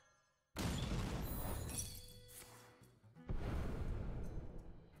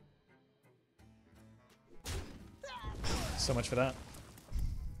 So much for that.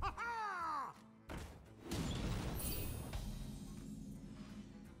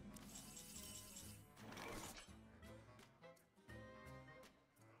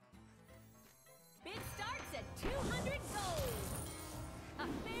 Bid starts at 200 gold. A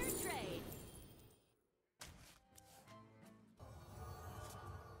fair trade.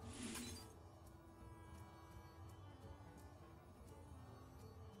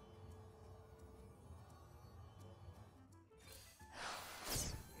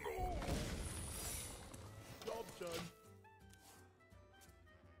 Job's done.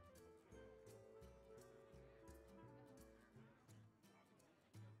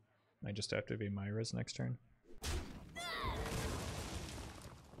 I just have to be Myra's next turn.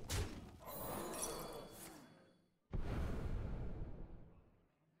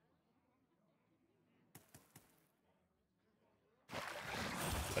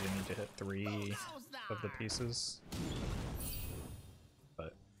 But I need to hit 3 of the pieces.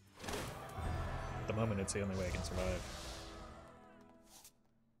 But at the moment, it's the only way I can survive.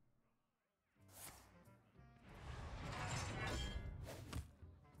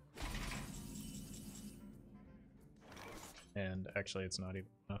 And actually, it's not even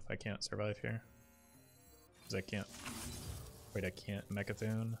enough. I can't survive here. Because I can't... Wait, I can't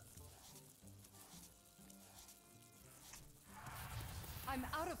Mecha'thun. I'm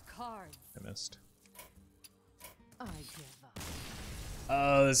out of cards. I missed. I give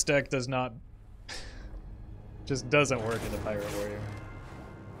up. This deck does not... just doesn't work in the Pirate Warrior.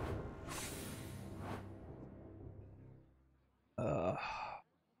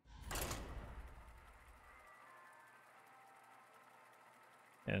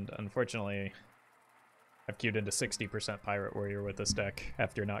 And unfortunately, I've queued into 60% Pirate Warrior with this deck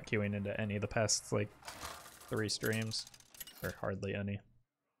after not queuing into any of the past, like, 3 streams. Or hardly any.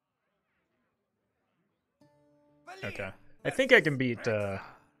 Okay. I think I can beat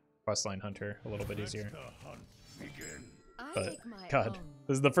Questline Hunter a little bit easier. I But, take my God, own.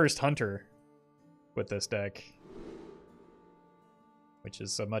 this is the first Hunter with this deck. Which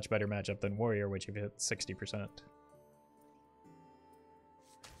is a much better matchup than Warrior, which you've hit 60%.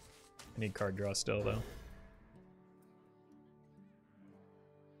 I need card draw still, though.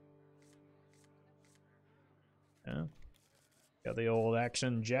 Yeah. Got the old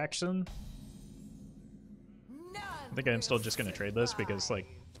Auctioneer Jaxon. I think I'm still just going to trade this because, like,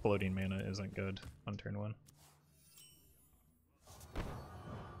 floating mana isn't good on turn 1.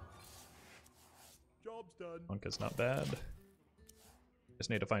 Job's done. Anka's not bad. Just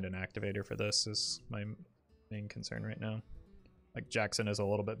need to find an activator for this is my main concern right now. Like, Jaxon is a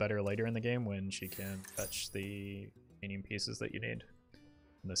little bit better later in the game when she can fetch the remaining pieces that you need.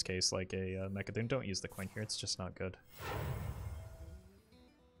 In this case, like a Mecha'thun, don't use the coin here, it's just not good.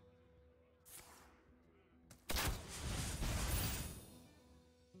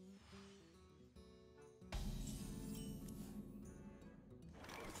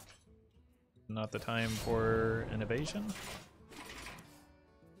 Not the time for an evasion.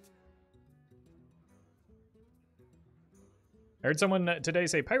 I heard someone today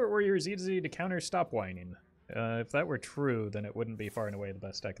say Pirate Warrior is easy to counter, stop whining. If that were true, then it wouldn't be far and away the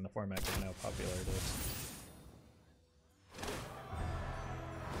best deck in the format given how popular it is.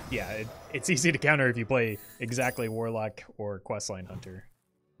 Yeah, it's easy to counter if you play exactly Warlock or Questline Hunter.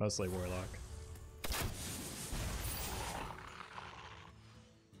 Mostly Warlock.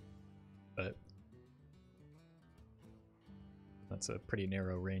 But that's a pretty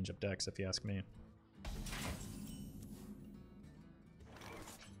narrow range of decks if you ask me.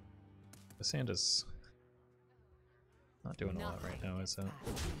 The sand is not doing a lot right now, is it?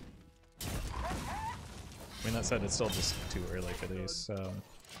 I mean, that said, it's still just too early for these.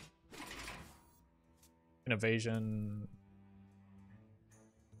 An evasion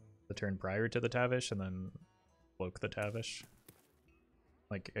the turn prior to the Tavish and then cloak the Tavish.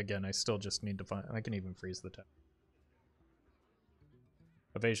 Like, again, I still just need to find... I can even freeze the Tavish.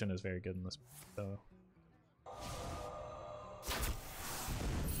 Evasion is very good in this, though.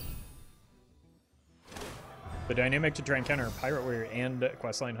 The dynamic to try and counter Pirate Warrior and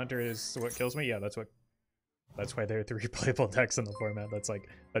Questline Hunter is what kills me. Yeah, that's why they're 3 playable decks in the format.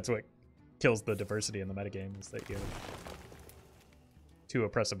 That's what kills the diversity in the metagame, is that you have 2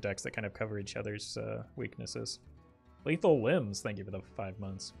 oppressive decks that kind of cover each other's weaknesses. Lethal Limbs, thank you for the 5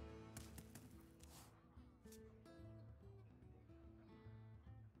 months.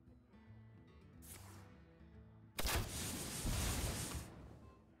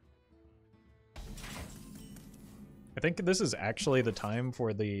 I think this is actually the time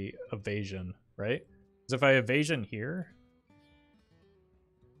for the evasion, right? Because if I evasion here,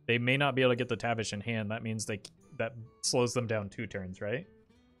 they may not be able to get the Tavish in hand. That means that slows them down 2 turns, right?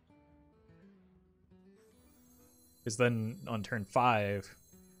 Because then on turn 5...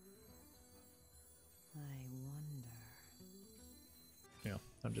 I wonder. Yeah,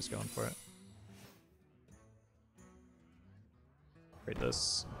 I'm just going for it. Trade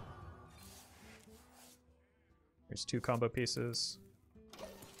this. There's 2 combo pieces.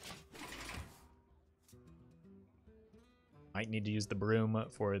 Might need to use the broom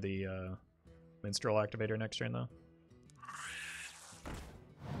for the Minstrel activator next turn, though.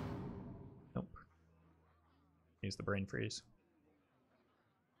 Nope. Use the Brain Freeze.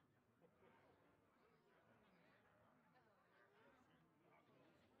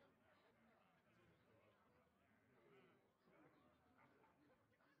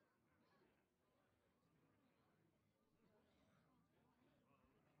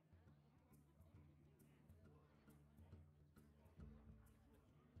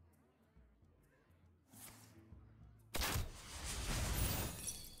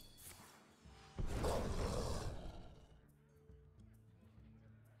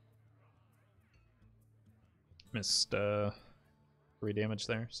 Missed 3 damage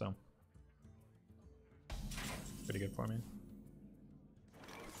there, so pretty good for me.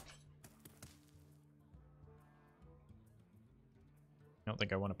 I don't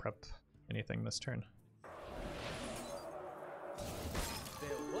think I want to prep anything this turn. There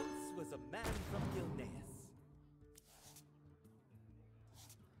once was a man from Gilneas.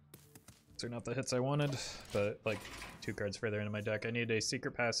 These are not the hits I wanted, but like 2 cards further into my deck. I need a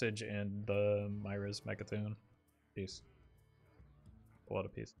Secret Passage and the Myra's Mecha'thun. Piece. A lot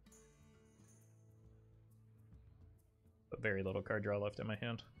of pieces. But very little card draw left in my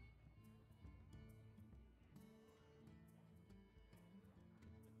hand.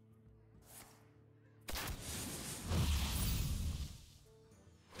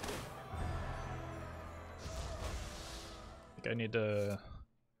 I think I need to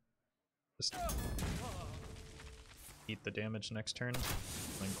just eat the damage next turn, and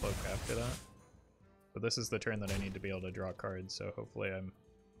then cloak after that. But this is the turn that I need to be able to draw cards, so hopefully I'm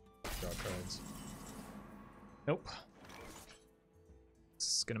draw cards. Nope.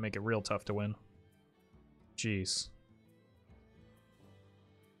 This is gonna make it real tough to win. Jeez.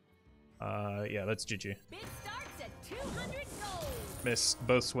 Yeah, that's GG. Bid starts at 200 gold. Missed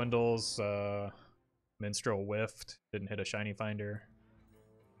both Swindles. Minstrel whiffed. Didn't hit a Shiny Finder.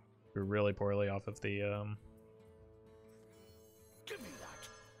 We're really poorly off of the Give me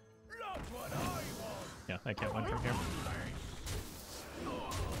that. Not what I want. yeah, I can't win from here.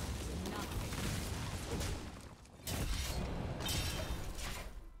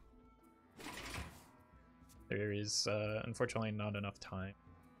 There is unfortunately not enough time.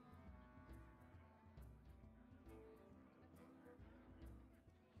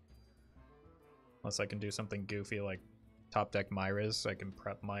 Unless I can do something goofy like top deck Myra's, I can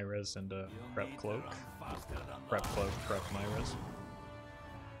prep Myra's and prep Cloak. Prep Cloak, prep Myra's.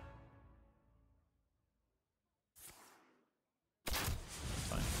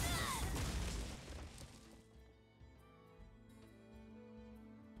 Fine.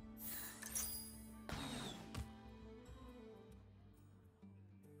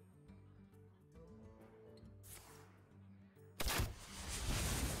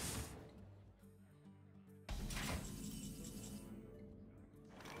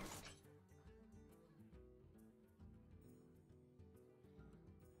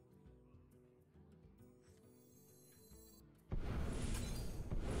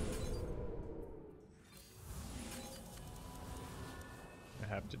 I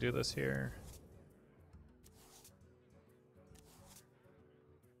have to do this here.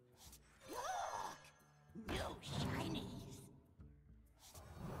 No shinies.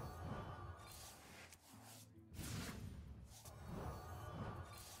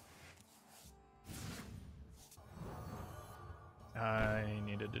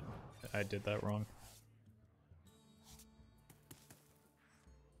 I did that wrong.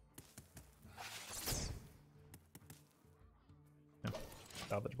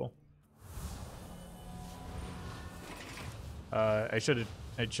 Salvageable. I shouldn't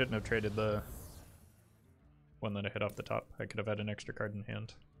have traded the one that I hit off the top. I could have had an extra card in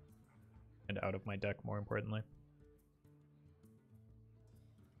hand. And out of my deck, more importantly.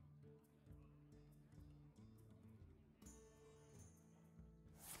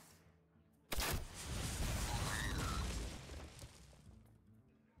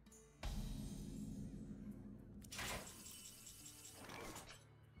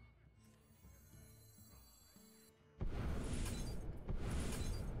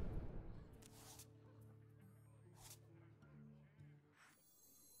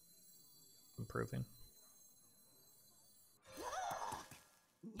 Improving.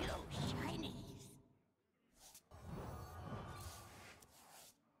 No shinies.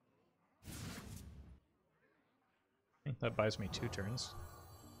 That buys me 2 turns.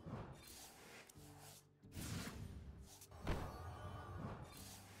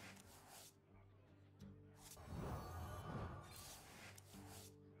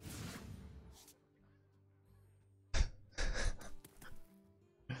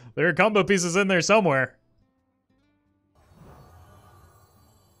 There are combo pieces in there somewhere.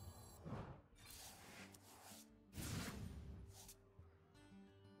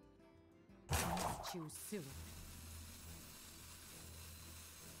 Choose soon.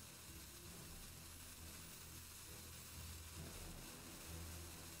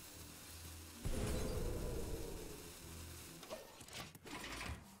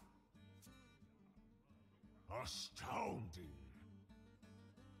 Astounding.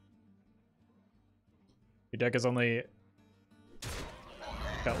 Your deck is only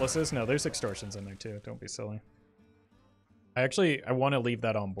Cutlasses? No, there's Extortions in there too. Don't be silly. I want to leave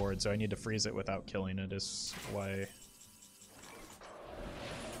that on board, so I need to freeze it without killing it is why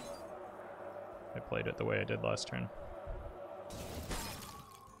I played it the way I did last turn.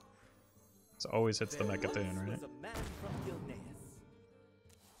 It always hits the Mecha'thun, right? Was a man from Gilneas.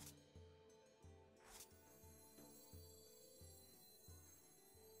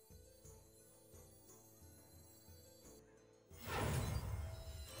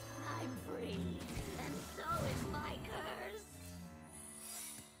 I'm free.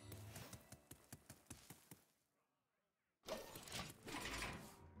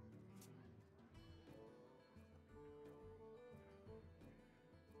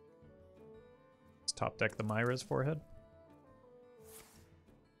 Top deck the Myra's forehead.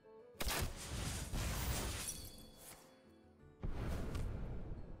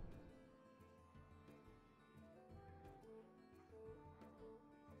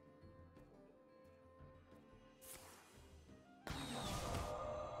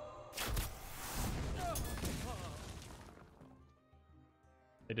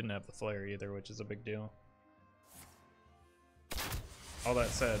 They didn't have the flare either, which is a big deal. All that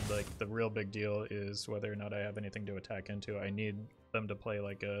said, like, the real big deal is whether or not I have anything to attack into. I need them to play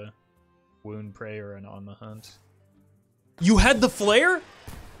like a Wound Prey or an On the Hunt. You had the flare?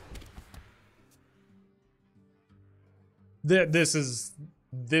 This is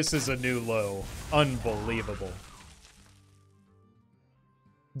a new low. Unbelievable.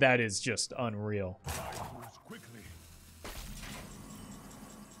 That is just unreal.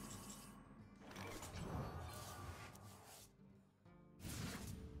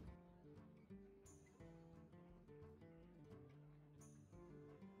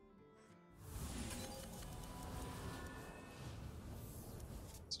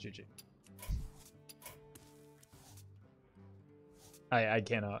 GG. I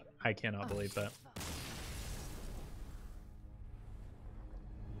cannot believe that.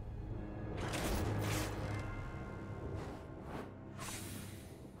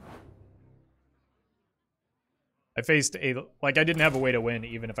 I faced I didn't have a way to win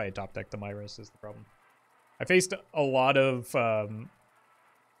even if I had top decked the Myra's is the problem. I faced a lot of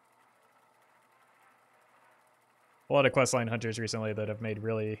questline hunters recently that have made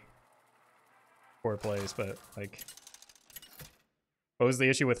really poor plays, but like, what was the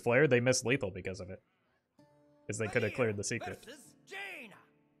issue with Flare? They missed lethal because of it. Because they could have cleared the secret.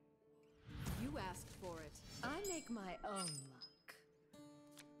 You asked for it. I make my own luck.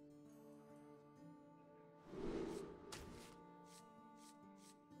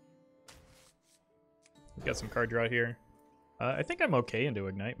 Got some card draw here. I think I'm okay into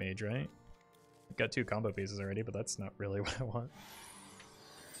Ignite Mage, right? I've got 2 combo pieces already, but that's not really what I want.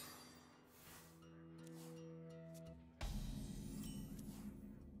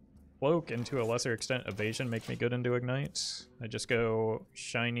 Cloak, and to a lesser extent Evasion, make me good into Ignite. I just go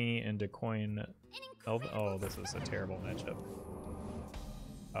Shiny into Coin. Oh, this is a terrible matchup.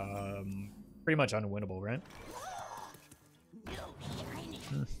 Pretty much unwinnable, right?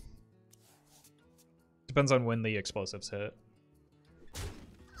 Depends on when the explosives hit.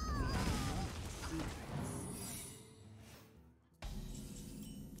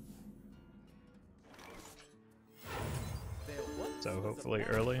 So hopefully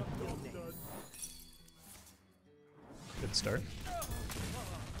early. Good start.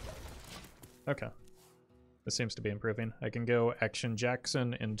 Okay. This seems to be improving. I can go Action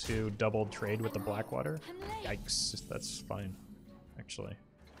Jaxon into double trade with the Blackwater. Yikes, that's fine, actually.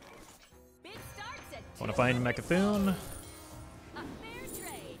 Want to find Mecha'thun.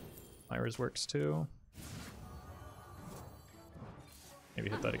 Myra's works too. Maybe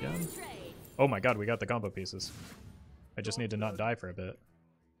hit that again. Oh my god, we got the combo pieces. I just need to not die for a bit.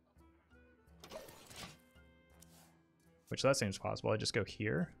 Which that seems possible. I just go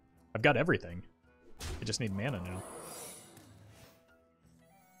here. I've got everything. I just need mana now.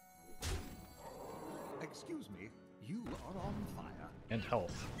 Excuse me, you are on fire. And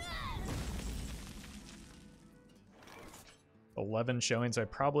health. 11 showings. I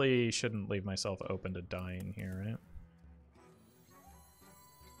probably shouldn't leave myself open to dying here, right?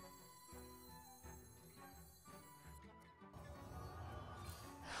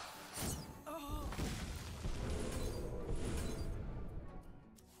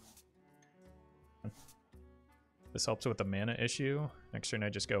 This helps with the mana issue. Next turn I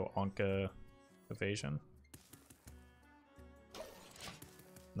just go Anka Evasion.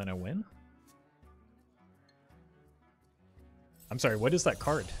 And then I win? I'm sorry, what is that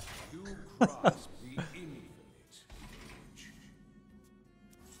card? You grasp the infinite.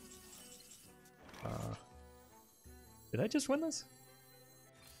 Did I just win this?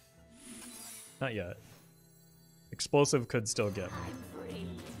 Not yet. Explosive could still get me. I'm free,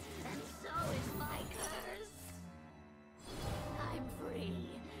 and so is my curse. I'm free,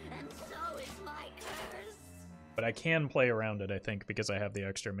 and so is my curse. But I can play around it, I think, because I have the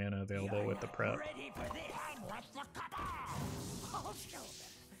extra mana available with the prep. Ready for this? And what's the cabal? I'll show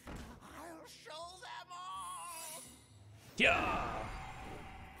them. I'll show them all. Yeah.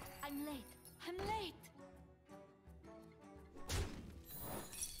 I'm late. I'm late.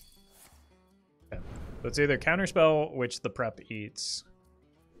 Okay. So it's either counterspell, which the prep eats.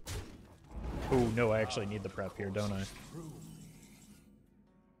 Oh no, I actually need the prep here, don't I?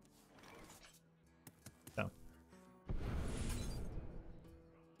 No.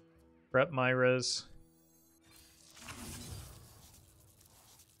 Prep Myra's.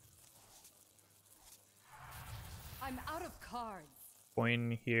 I'm out of cards.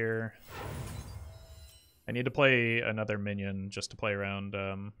 Coin here. I need to play another minion just to play around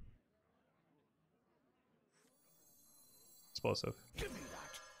explosive. Give me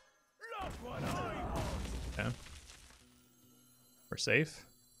that. Not what I want. Okay. We're safe.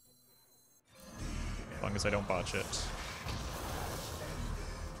 As long as I don't botch it.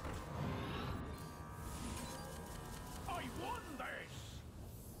 I won this.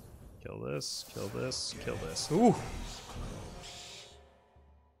 Kill this, kill this, kill this. Ooh!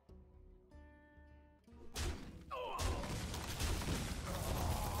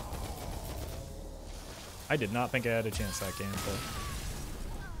 I did not think I had a chance that game,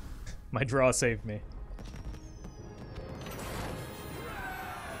 but my draw saved me.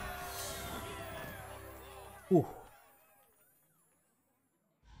 Ooh.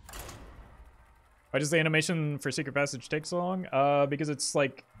 Why does the animation for Secret Passage take so long? Because it's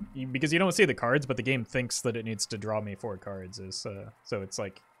like, because you don't see the cards, but the game thinks that it needs to draw me 4 cards. So it's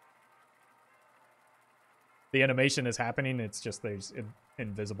like, the animation is happening, it's just there's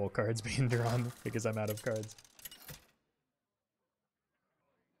invisible cards being drawn because I'm out of cards.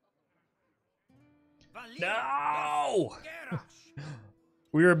 No!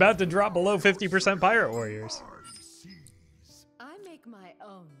 We were about to drop below 50% Pirate Warriors. I make my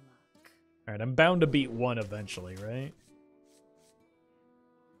own luck. Alright, I'm bound to beat 1 eventually, right?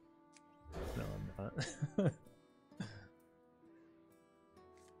 No, I'm not.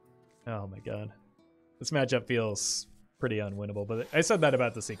 Oh my god. This matchup feels pretty unwinnable, but I said that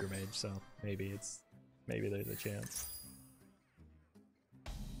about the Secret Mage, so maybe there's a chance.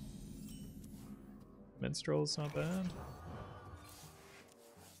 Minstrel's not bad.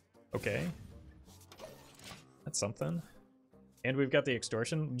 Okay. That's something. And we've got the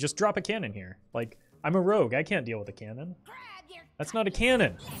Extortion. Just drop a cannon here. Like, I'm a rogue. I can't deal with a cannon. That's not a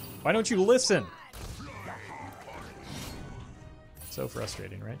cannon. Why don't you listen? So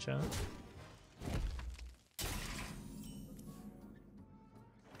frustrating, right, chat?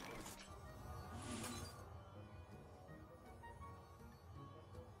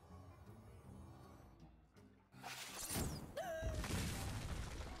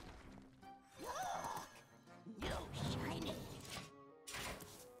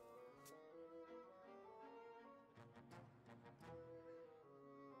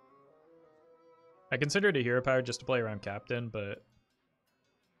 I considered a hero power just to play around Captain, but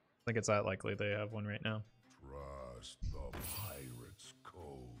I think it's not likely they have one right now. Trust the pirate's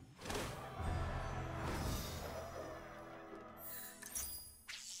code.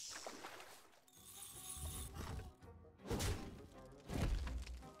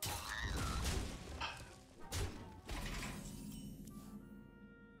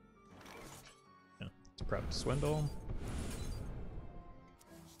 Yeah, to prep Swindle.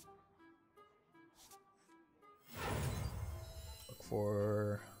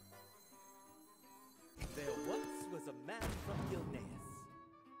 For There once was a man from Gilneas.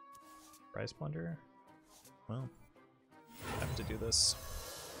 Prize Plunderer. Well, have to do this.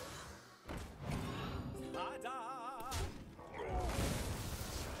 Ta-da!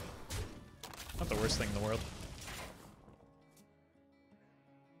 Not the worst thing in the world.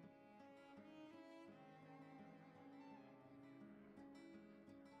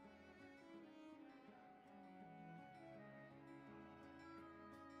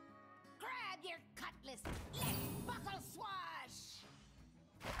 Your cutlass, let's buckle swash.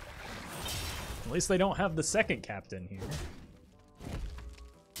 At least they don't have the second captain here.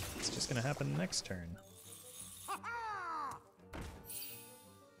 It's just gonna happen next turn. Pow,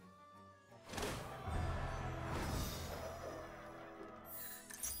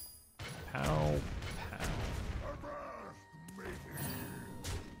 pow.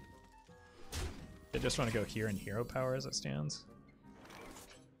 I just want to go here and hero power as it stands.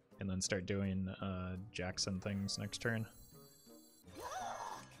 And then start doing Jaxon things next turn.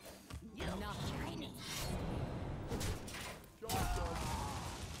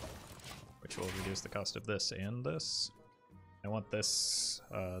 Which will reduce the cost of this and this. I want this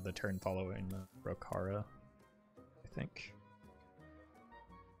the turn following Rokara, I think.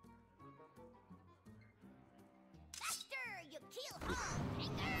 You kill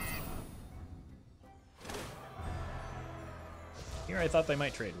finger. Here I thought they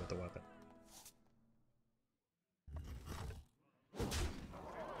might trade with the weapon.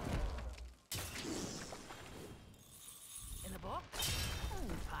 In the book?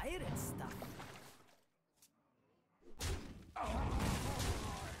 Pirate stuff.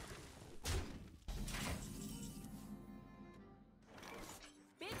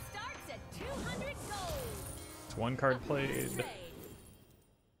 Bid starts at 200 gold. It's 1 card played.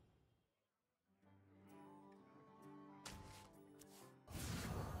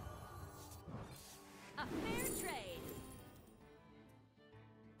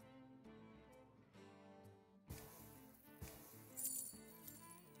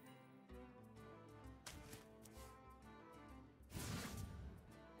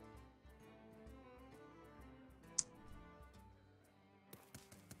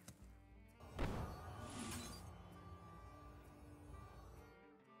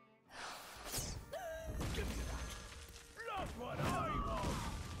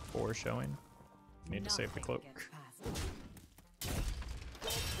 before showing. Need to save the Nothing cloak. gets past me.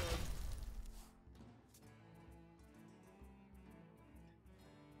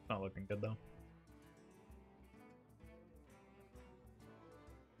 Not looking good though.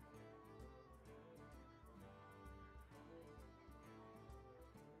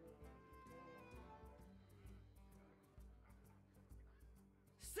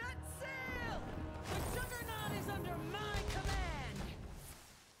 Set sail! The Juggernaut is under my command!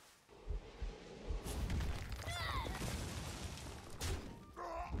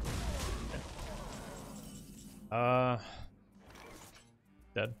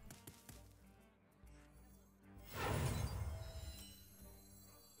 Dead.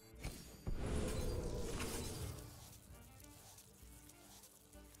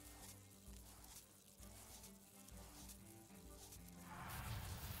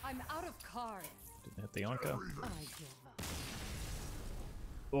 I'm out of cards. Didn't hit the Anka. I give up.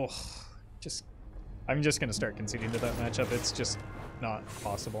 Ugh. I'm just gonna start conceding to that matchup. It's just not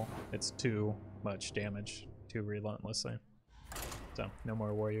possible. It's too much damage, too relentlessly. So, no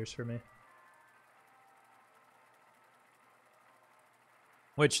more warriors for me.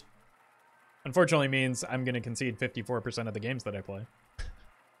 Which, unfortunately, means I'm gonna concede 54% of the games that I play.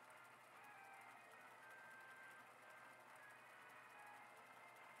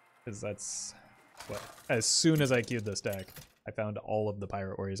 Because that's what. As soon as I queued this deck, I found all of the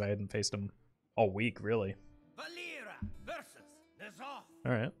Pirate Warriors. I hadn't faced them all week, really. Valera versus Nazar.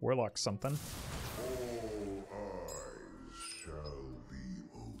 Alright, Warlock something.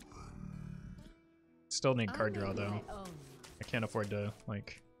 Still need card draw, though. I can't afford to,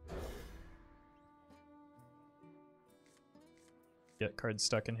 like, get cards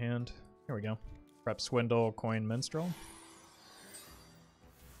stuck in hand. Here we go. Prep Swindle, Coin, Minstrel.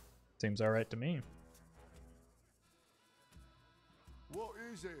 Seems alright to me. What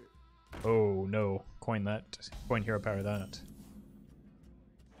is it? Oh no, coin that. Coin hero power that.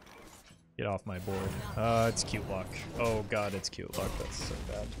 Get off my board. It's cute luck. Oh god, it's cute luck. That's so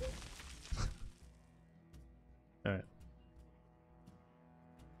bad. Alright.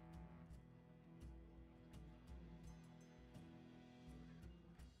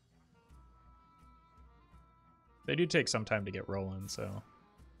 They do take some time to get rolling, so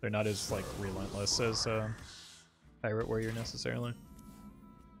they're not as like relentless as Pirate Warrior necessarily.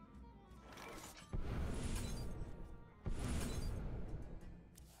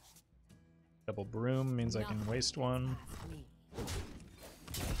 Double Broom means I can waste one.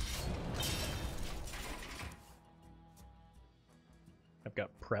 I've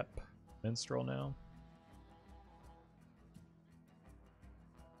got Prep Minstrel now.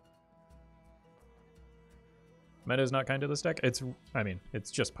 Meta is not kind to this deck. I mean, it's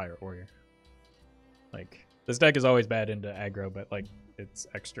just Pirate Warrior. Like, this deck is always bad into aggro, but like, it's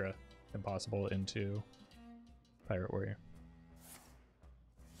extra impossible into Pirate Warrior.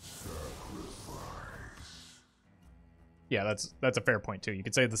 Yeah, that's a fair point too. You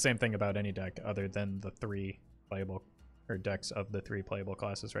could say the same thing about any deck other than the 3 playable, or decks of the 3 playable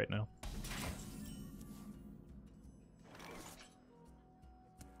classes right now.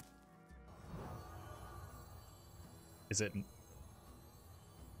 Is it...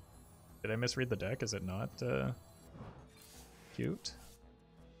 Did I misread the deck? Is it not cute?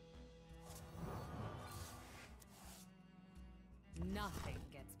 Nothing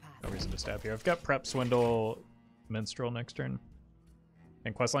gets past No me. reason to stab here. I've got Prep, Swindle, Minstrel next turn.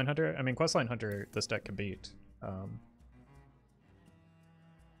 And Questline Hunter? I mean, Questline Hunter this deck can beat. I've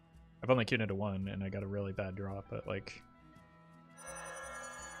only queued into 1 and I got a really bad draw, but like...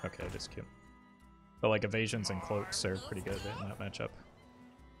 Okay, just cute. But like Evasions and Cloaks are pretty good in that matchup.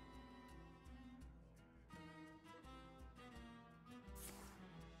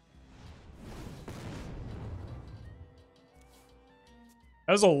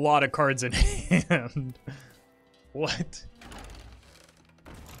 That was a lot of cards in hand. What?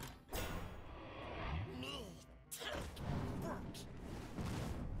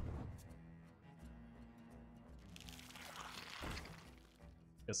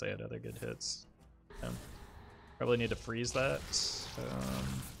 Guess I had other good hits. Probably need to freeze that.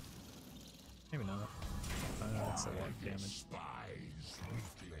 Maybe not. That's a lot of damage.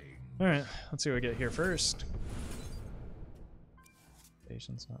 Alright, let's see what we get here first.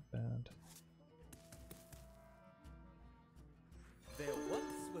 Patience, not bad. There once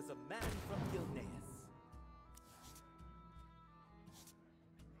was a man from Gilneas.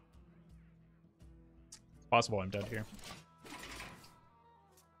 It's possible I'm dead here.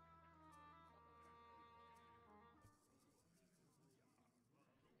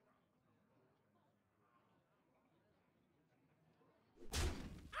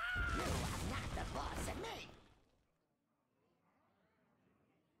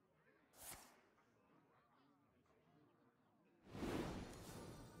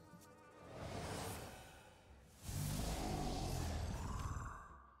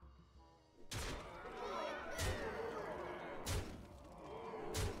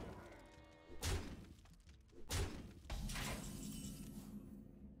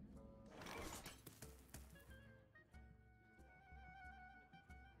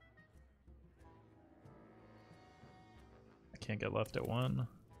 can't get left at 1.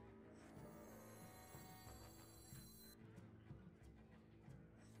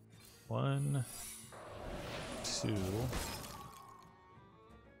 One, 2.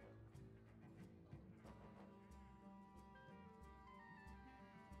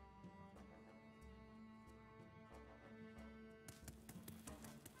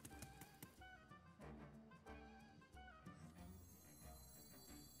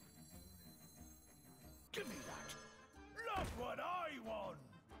 Give me that! Look what I won!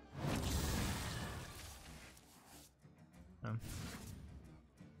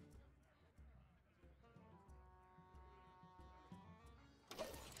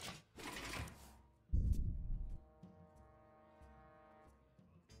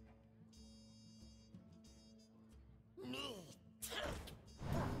 Me take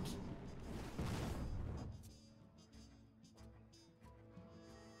that!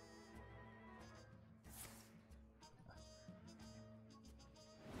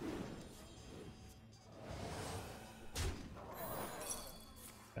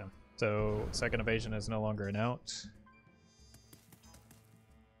 Yeah. So second evasion is no longer an out.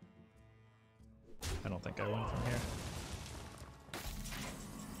 I don't think I win from here.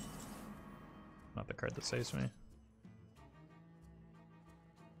 Not the card that saves me.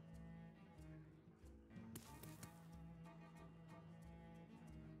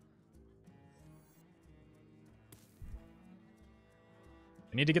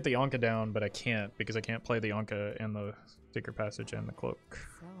 I need to get the Anka down, but I can't because I can't play the Anka and the Secret Passage and the Cloak.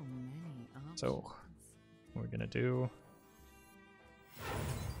 So many options. So, what we're gonna do...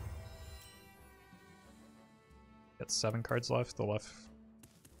 Got 7 cards left, the left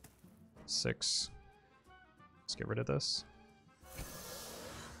 6. Let's get rid of this.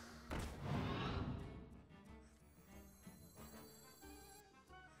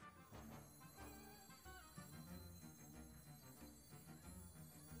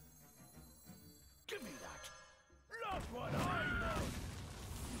 Give me that! Look what I won!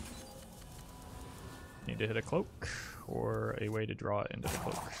 Need to hit a Cloak, or a way to draw it into the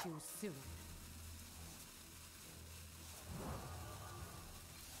Cloak. Too soon.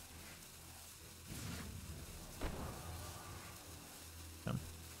 Yeah.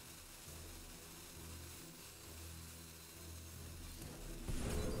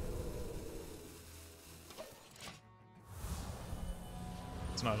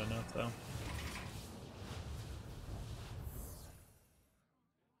 It's not enough, though.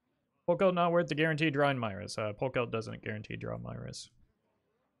 Polk out not worth the guaranteed drawing Myras. Polk out doesn't guarantee draw Myras.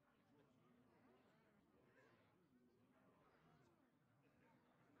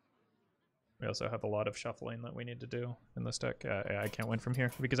 We also have a lot of shuffling that we need to do in this deck. I can't win from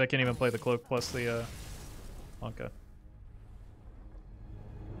here because I can't even play the Cloak plus the Anka.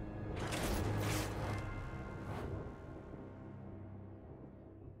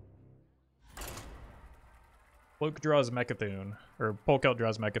 Cloak draws Mecha'thun, or Polk out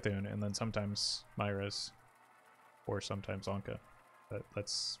draws Mecha'thun, and then sometimes Myra's, or sometimes Anka.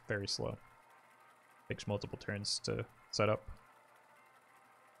 That's very slow. Takes multiple turns to set up.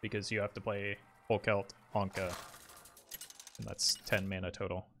 Because you have to play Polk out, Anka, and that's 10 mana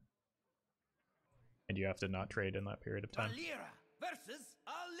total. And you have to not trade in that period of time. Lyra versus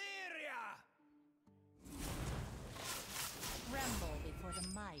Illyria! Tremble before the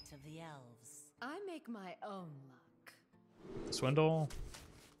might of the elves. I make my own luck. Swindle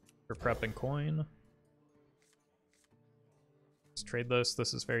for prep and coin. Let's trade this.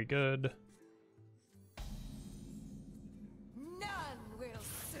 This is very good. None will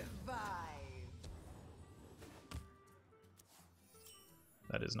survive.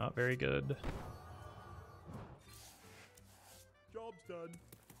 That is not very good. Job's done.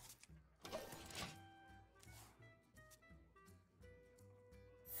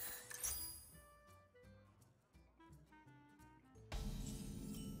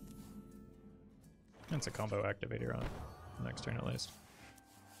 It's a combo activator on the next turn at least.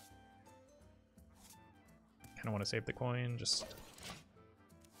 Kind of want to save the coin just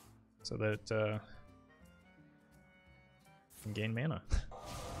so that I can gain mana.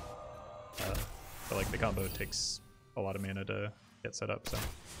 I feel like the combo takes a lot of mana to get set up, so.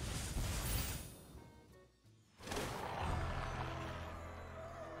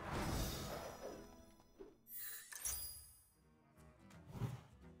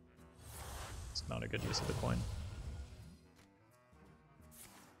 It's not a good use of the coin.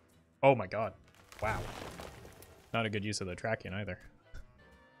 Oh my god. Wow. Not a good use of the tracking either.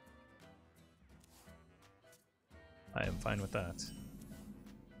 I am fine with that.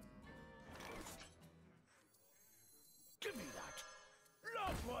 Give me that!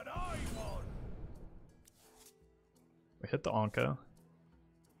 Look what I won! We hit the Anka.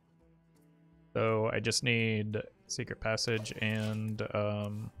 So I just need Secret Passage and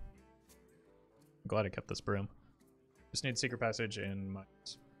I'm glad I kept this broom. Just need Secret Passage and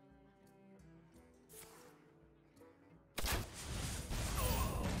mines.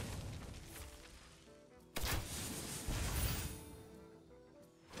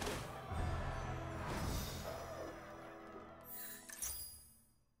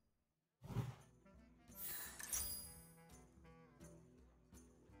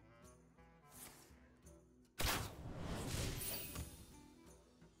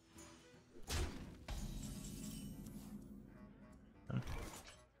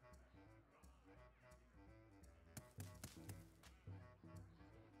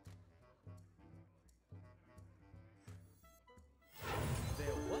 There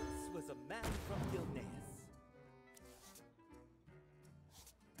once was a man from Gilneas.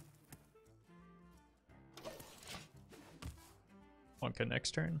 Anka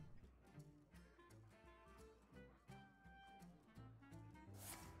next turn.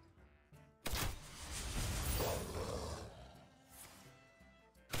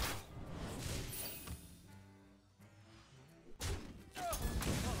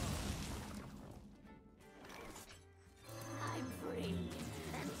 I'm free,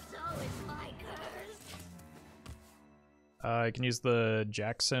 and so is my curse. I can use the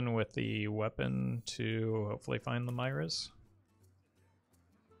Jaxon with the weapon to hopefully find the Myras.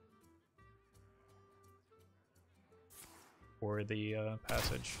 For the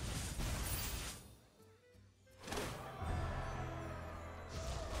passage.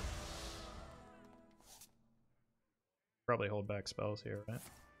 Probably hold back spells here, right?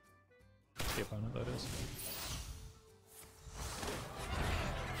 The opponent, that is.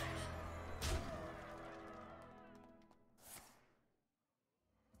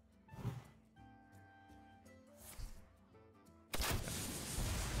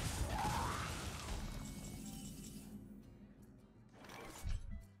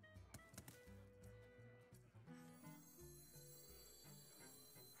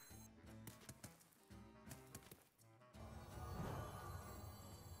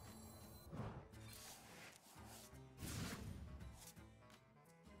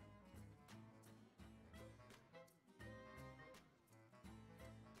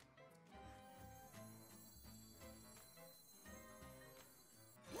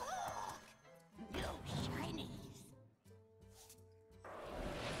 No shinies.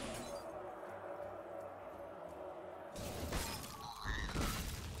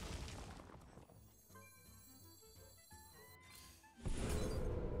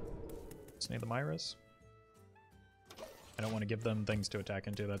 Just need the Myras. I don't want to give them things to attack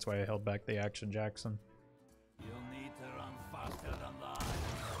into, that's why I held back the action Jaxon. You'll need to run faster than that.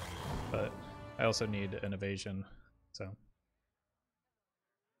 But I also need an evasion, so.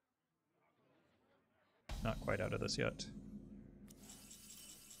 Not quite out of this yet.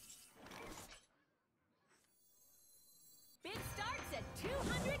 Bid starts at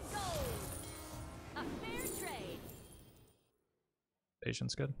 200 gold. A fair trade.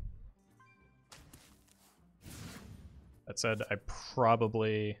 Evasion's good. That said, I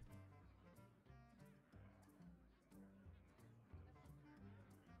probably...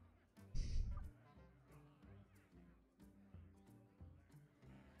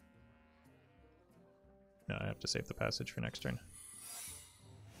 No, I have to save the passage for next turn.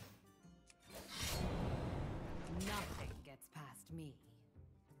 Nothing gets past me.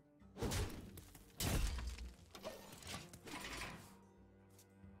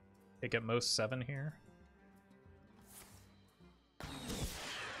 Take at most 7 here.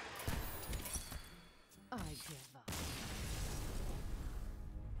 I give up.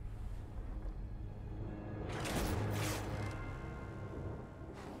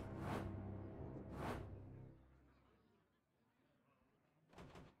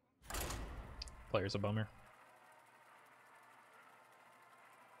 Player's a bummer.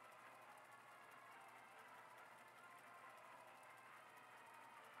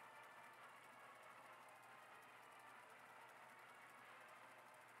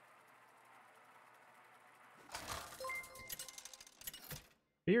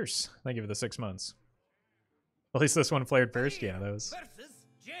 Fierce. Thank you for the 6 months. At least this one flared first. Yeah, that was Versus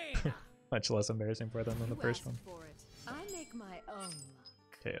Jane. much less embarrassing for them than the You first asked one. for it. I make my own luck.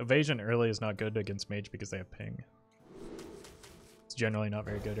 Okay, evasion early is not good against mage because they have ping. It's generally not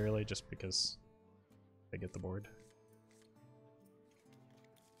very good early just because they get the board.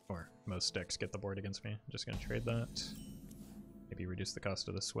 Or most decks get the board against me. I'm just gonna trade that. Maybe reduce the cost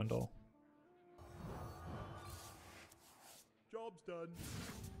of the Swindle. Job's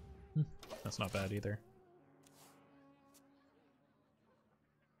done. That's not bad either.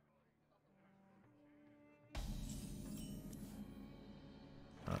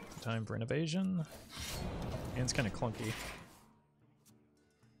 Time for an evasion. And it's kind of clunky.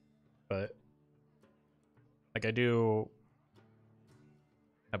 But like I do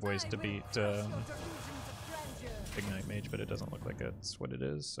have ways to beat Ignite Mage, but it doesn't look like that's what it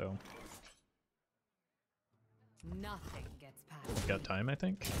is, so Nothing gets past I've got time, I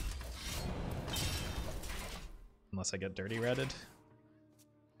think. Unless I get dirty ratted.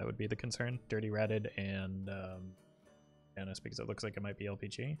 That would be the concern. Dirty ratted and Janus, because it looks like it might be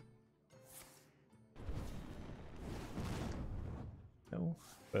LPG. No,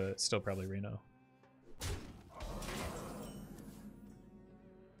 but still probably Reno.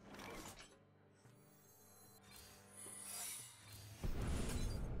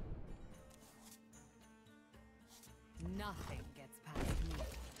 Nothing gets past me.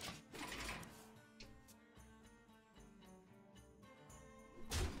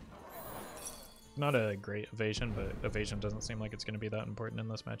 Not a great evasion, but evasion doesn't seem like it's going to be that important in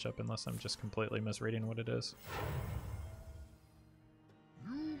this matchup unless I'm just completely misreading what it is.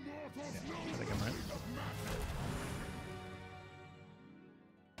 Yeah, I think I'm right.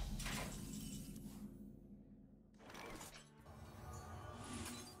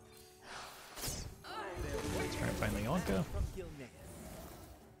 Let's try and find the Anka. From Gilneas.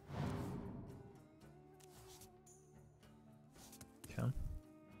 Okay.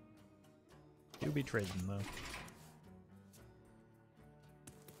 Do be trading though.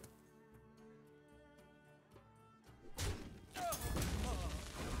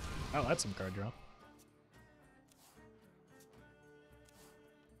 Oh, that's some card draw.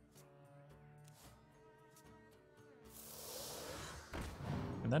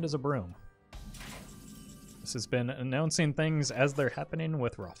 And that is a broom. This has been announcing things as they're happening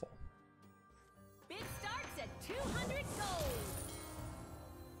with Raffle. Bid starts at 200 gold.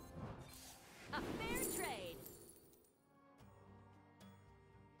 A fair trade.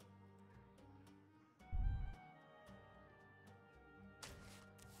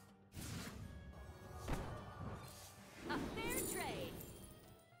 A fair trade.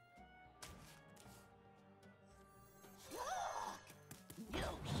 Look!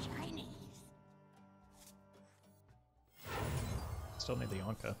 New shinies! Still need the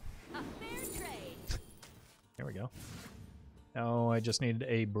Anka. A fair trade. Here we go. Now I just need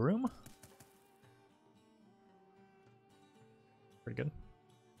a broom. Pretty good.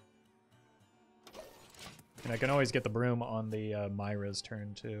 And I can always get the broom on the Myra's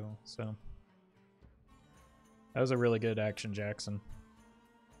turn too, so. That was a really good action, Jaxon.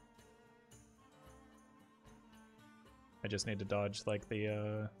 I just need to dodge like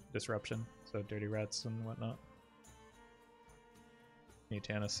the disruption, so dirty rats and whatnot.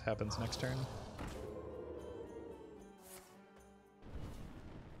 Mutanus happens next turn.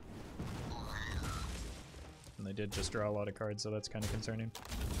 And they did just draw a lot of cards, so that's kind of concerning.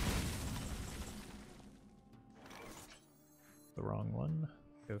 The wrong one.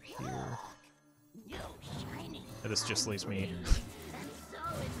 Go here. New shinies! This just leaves me And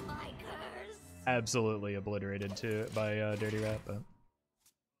so is my curse! absolutely obliterated by Dirty Rat, but what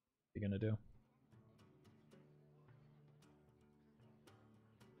are you gonna do?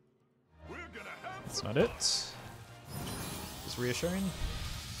 That's not it. Just reassuring.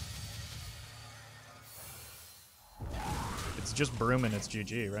 It's just broom and it's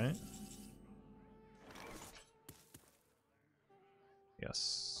GG, right?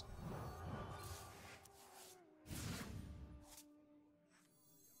 Yes.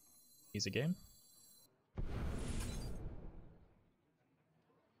 Easy game.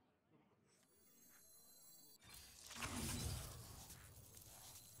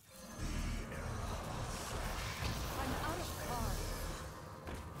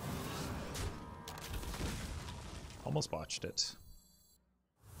 Almost botched it.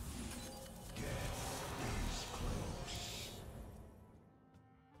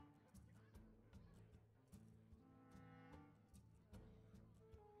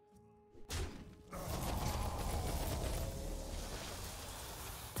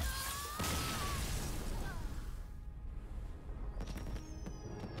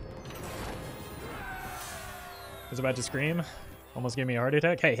 I was about to scream. Almost gave me a heart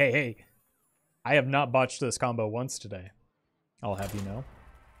attack. Hey, hey, hey. I have not botched this combo once today. I'll have you know.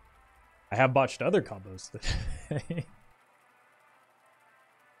 I have botched other combos today.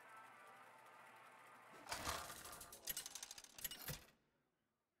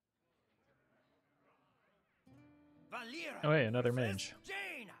 Oh wait, another mage.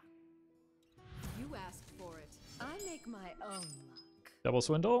 You asked for it. I make my own luck. Double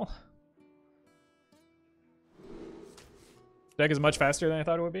Swindle. Deck is much faster than I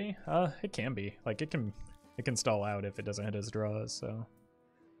thought it would be. It can be. Like it can stall out if it doesn't hit his draws, so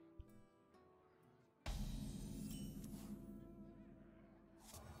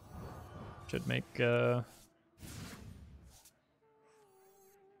Should make, wow.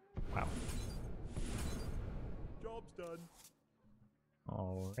 Job's done.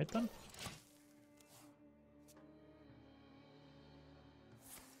 Alright then.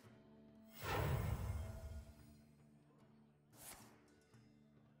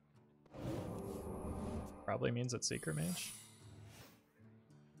 Probably means it's Secret Mage.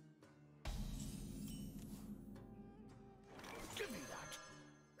 Give me that.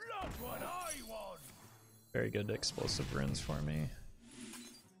 Look what I want. Very good explosive runes for me.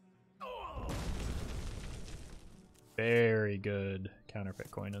 Very good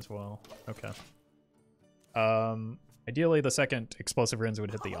counterfeit coin as well. Okay. Ideally the second explosive runes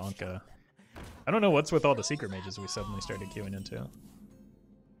would hit the Anka. I don't know what's with all the secret mages we suddenly started queuing into.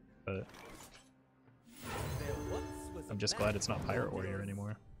 But I'm just glad it's not Pirate Warrior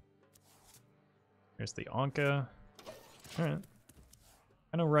anymore. There's the Anka. Alright.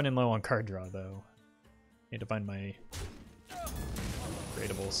 Kind of running low on card draw though. Need to find my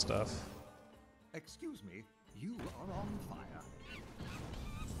raidable stuff. Excuse me, you are on fire.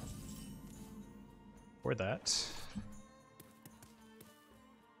 Or that.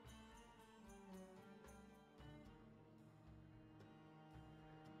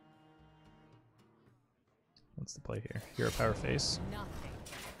 What's the play here? Hero Power Face. Nothing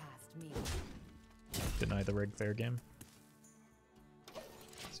gets past me. Deny the rig fair game.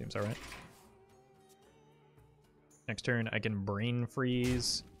 Seems alright. Next turn I can Brain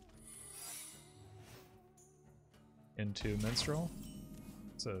Freeze into Minstrel.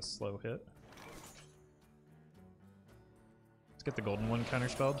 It's a slow hit. Let's get the golden one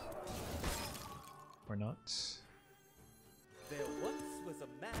counterspelled. Or not. There once was a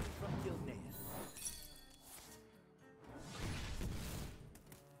man from Gilneas.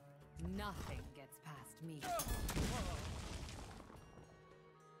 Nothing gets past me.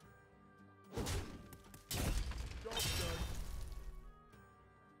 Job's done.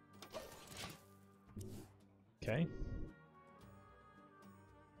 Okay.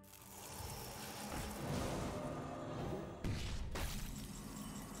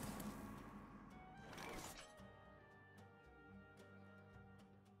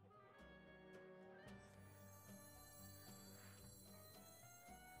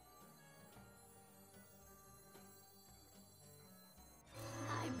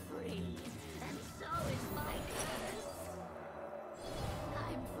 I'm free, and so is my curse.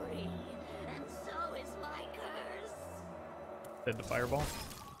 I'm free, and so is my curse. Did the fireball.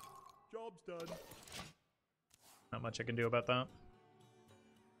 Job's done. Not much I can do about that.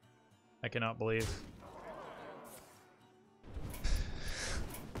 I cannot believe.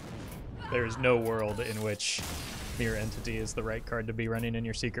 There is no world in which Mirror Entity is the right card to be running in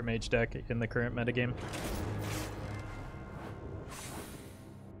your Secret Mage deck in the current metagame.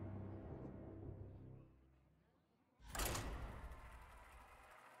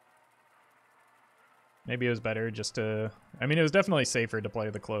 Maybe it was better just to... I mean, it was definitely safer to play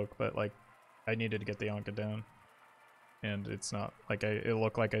the Cloak, but, like, I needed to get the Anka down. And it's not like it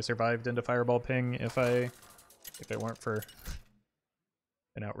looked like I survived into Fireball Ping if it weren't for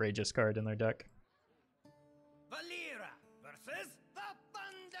an outrageous card in their deck. Valera versus the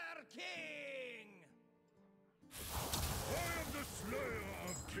Thunder King. I am the slayer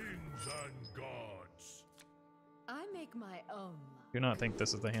of kings and gods. I make my own luck. Do not think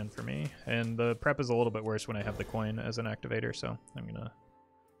this is the hand for me. And the prep is a little bit worse when I have the coin as an activator, so I'm gonna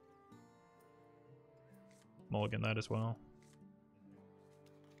mulligan that as well.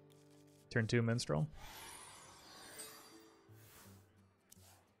 Turn 2 Minstrel.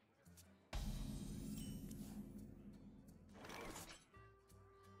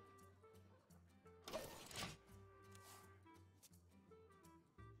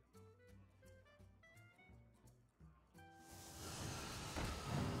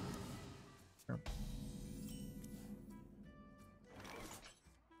 Sure.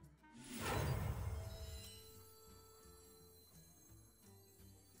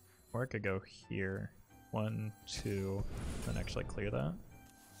 Or I could go here. 1, 2, then actually clear that.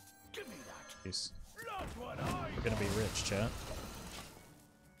 Give me that. Jeez. Look what I We're gonna be rich, chat.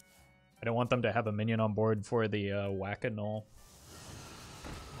 I don't want them to have a minion on board for the Whack-A-Null.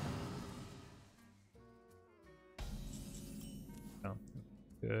 No.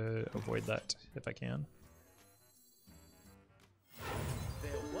 Avoid that if I can.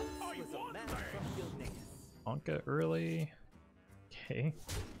 There once was a man from Gilneas. Anka early. Okay.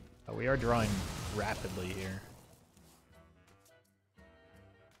 We are drawing rapidly here.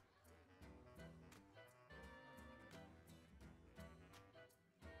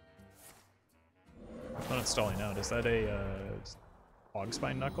 Not installing out. Is that a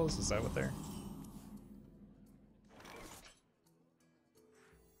Hogspine Knuckles? Is that what they're...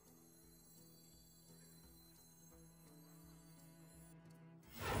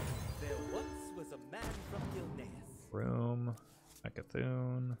 There once was a man from Gilneas. Room,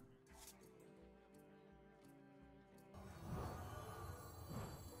 Mecha'thun.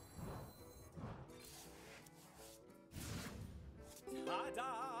 Ta-da!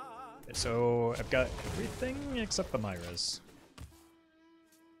 Okay, so I've got everything except the Myras.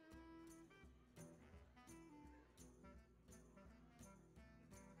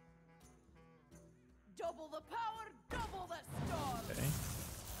 Double the power, double the storm. Okay.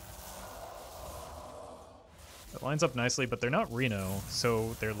 That lines up nicely, but they're not Reno,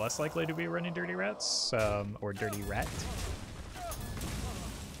 so they're less likely to be running Dirty Rats, or Dirty Rat.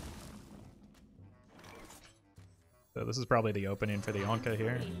 So this is probably the opening for the Anka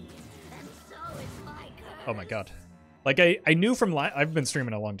here. And so is my curse. Oh my god. Like, I knew from I've been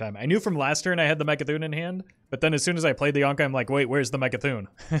streaming a long time. I knew from last turn I had the Mecha'thun in hand, but then as soon as I played the Anka, I'm like, wait, where's the Mecha'thun?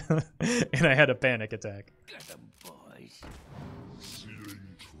 And I had a panic attack. Get 'em, boys.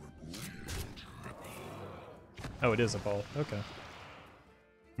 Oh, it is a ball. Okay.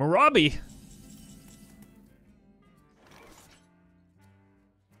 Marabi!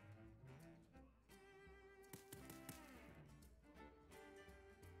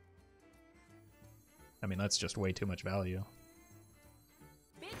 I mean, that's just way too much value.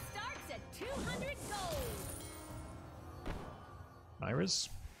 Bid starts at 200 gold. Myra's?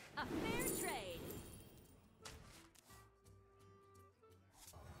 A fair trade.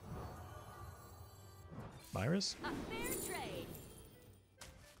 Myra's? A fair trade.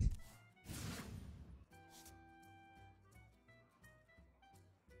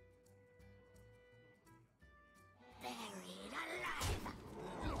 Buried alive.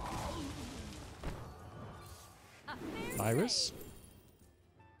 A fair Myra's? trade.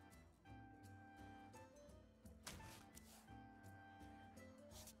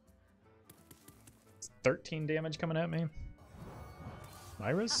 13 damage coming at me.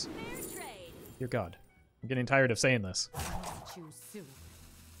 Myra's? A fair trade. Dear God. I'm getting tired of saying this. Choose soon.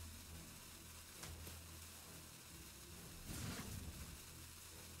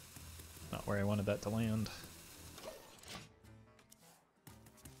 Not where I wanted that to land.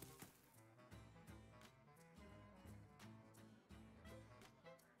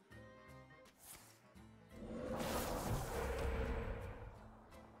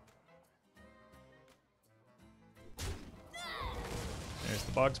 There's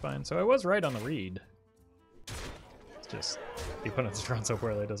the bog spine. So I was right on the read. It's just the opponent's drawn so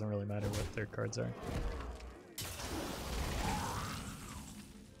poorly, it doesn't really matter what their cards are.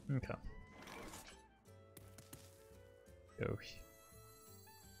 Okay. Go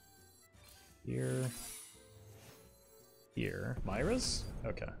here. Here. Myra's?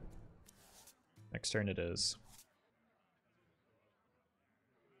 Okay. Next turn it is.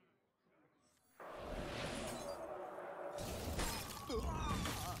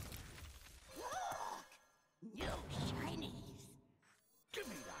 New shinies. Give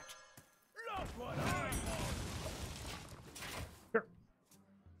me that. Look what I want. Sure.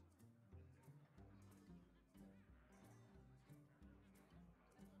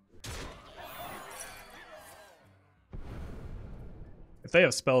 If they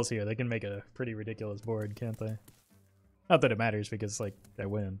have spells here, they can make a pretty ridiculous board, can't they? Not that it matters because, like, I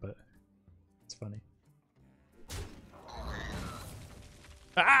win, but it's funny.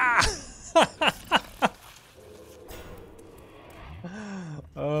 Ah!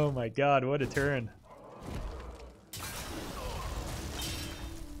 Oh my god, what a turn.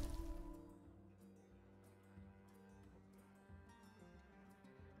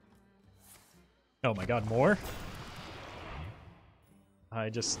 Oh my god, more? I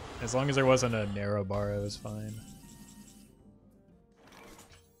just, as long as there wasn't a narrow bar, I was fine.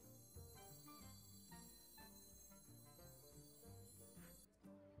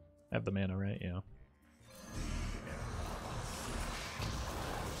 I have the mana, right? Yeah.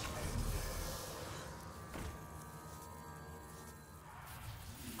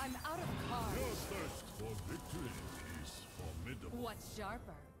 I'm out of cards. Your thirst for victory is formidable. What's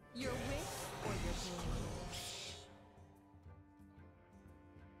sharper? Your wit or your blade?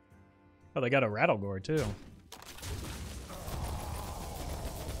 Oh, they got a Rattlegore too.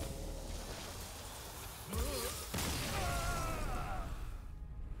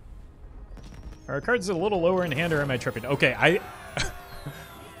 Are our cards a little lower in hand, or am I tripping? Okay,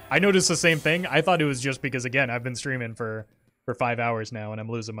 I noticed the same thing. I thought it was just because, again, I've been streaming for 5 hours now and I'm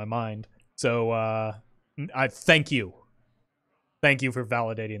losing my mind. So I thank you. Thank you for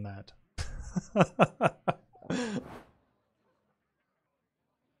validating that.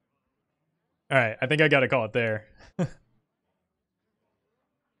 All right, I think I gotta call it there.